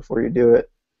place before you do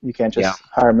it. You can't just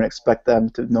hire them and expect them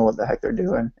to know what the heck they're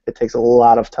doing. It takes a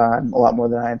lot of time, a lot more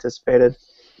than I anticipated.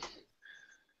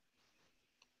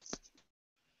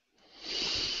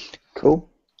 Cool.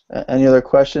 Any other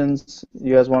questions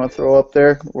you guys want to throw up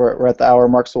there? We're at the hour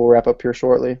mark, so we'll wrap up here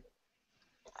shortly.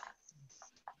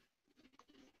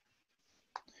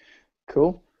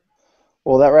 Cool.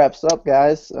 Well, that wraps up,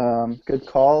 guys. Good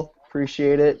call.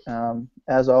 Appreciate it.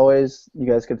 As always, you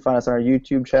guys can find us on our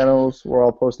YouTube channels. We're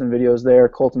all posting videos there.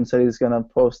 Colton said he's going to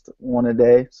post 1 a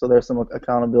day, so there's some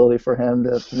accountability for him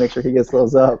to make sure he gets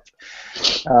those up.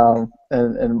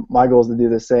 And my goal is to do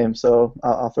the same, so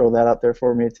I'll throw that out there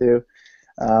for me too.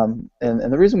 And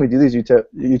the reason we do these YouTube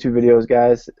videos,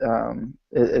 guys,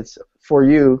 it's for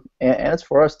you and it's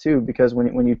for us too, because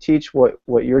when you teach what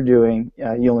you're doing,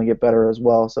 you only get better as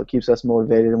well. So it keeps us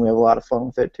motivated, and we have a lot of fun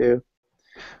with it too.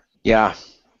 Yeah.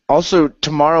 Also,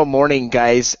 tomorrow morning,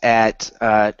 guys, at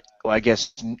I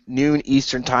guess noon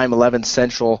Eastern time, 11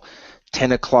 Central,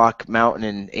 10 o'clock Mountain,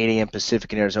 and 8 a.m.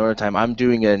 Pacific in Arizona time, I'm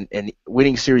doing an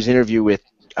winning series interview with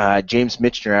James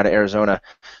Michener out of Arizona.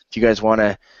 If you guys want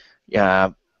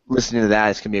to listen to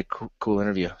that, it's going to be a cool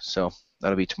interview. So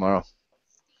that'll be tomorrow.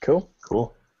 Cool.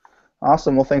 Cool.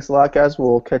 Awesome. Well, thanks a lot, guys.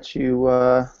 We'll catch you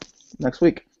next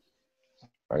week.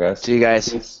 All right, guys. See you guys.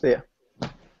 See ya.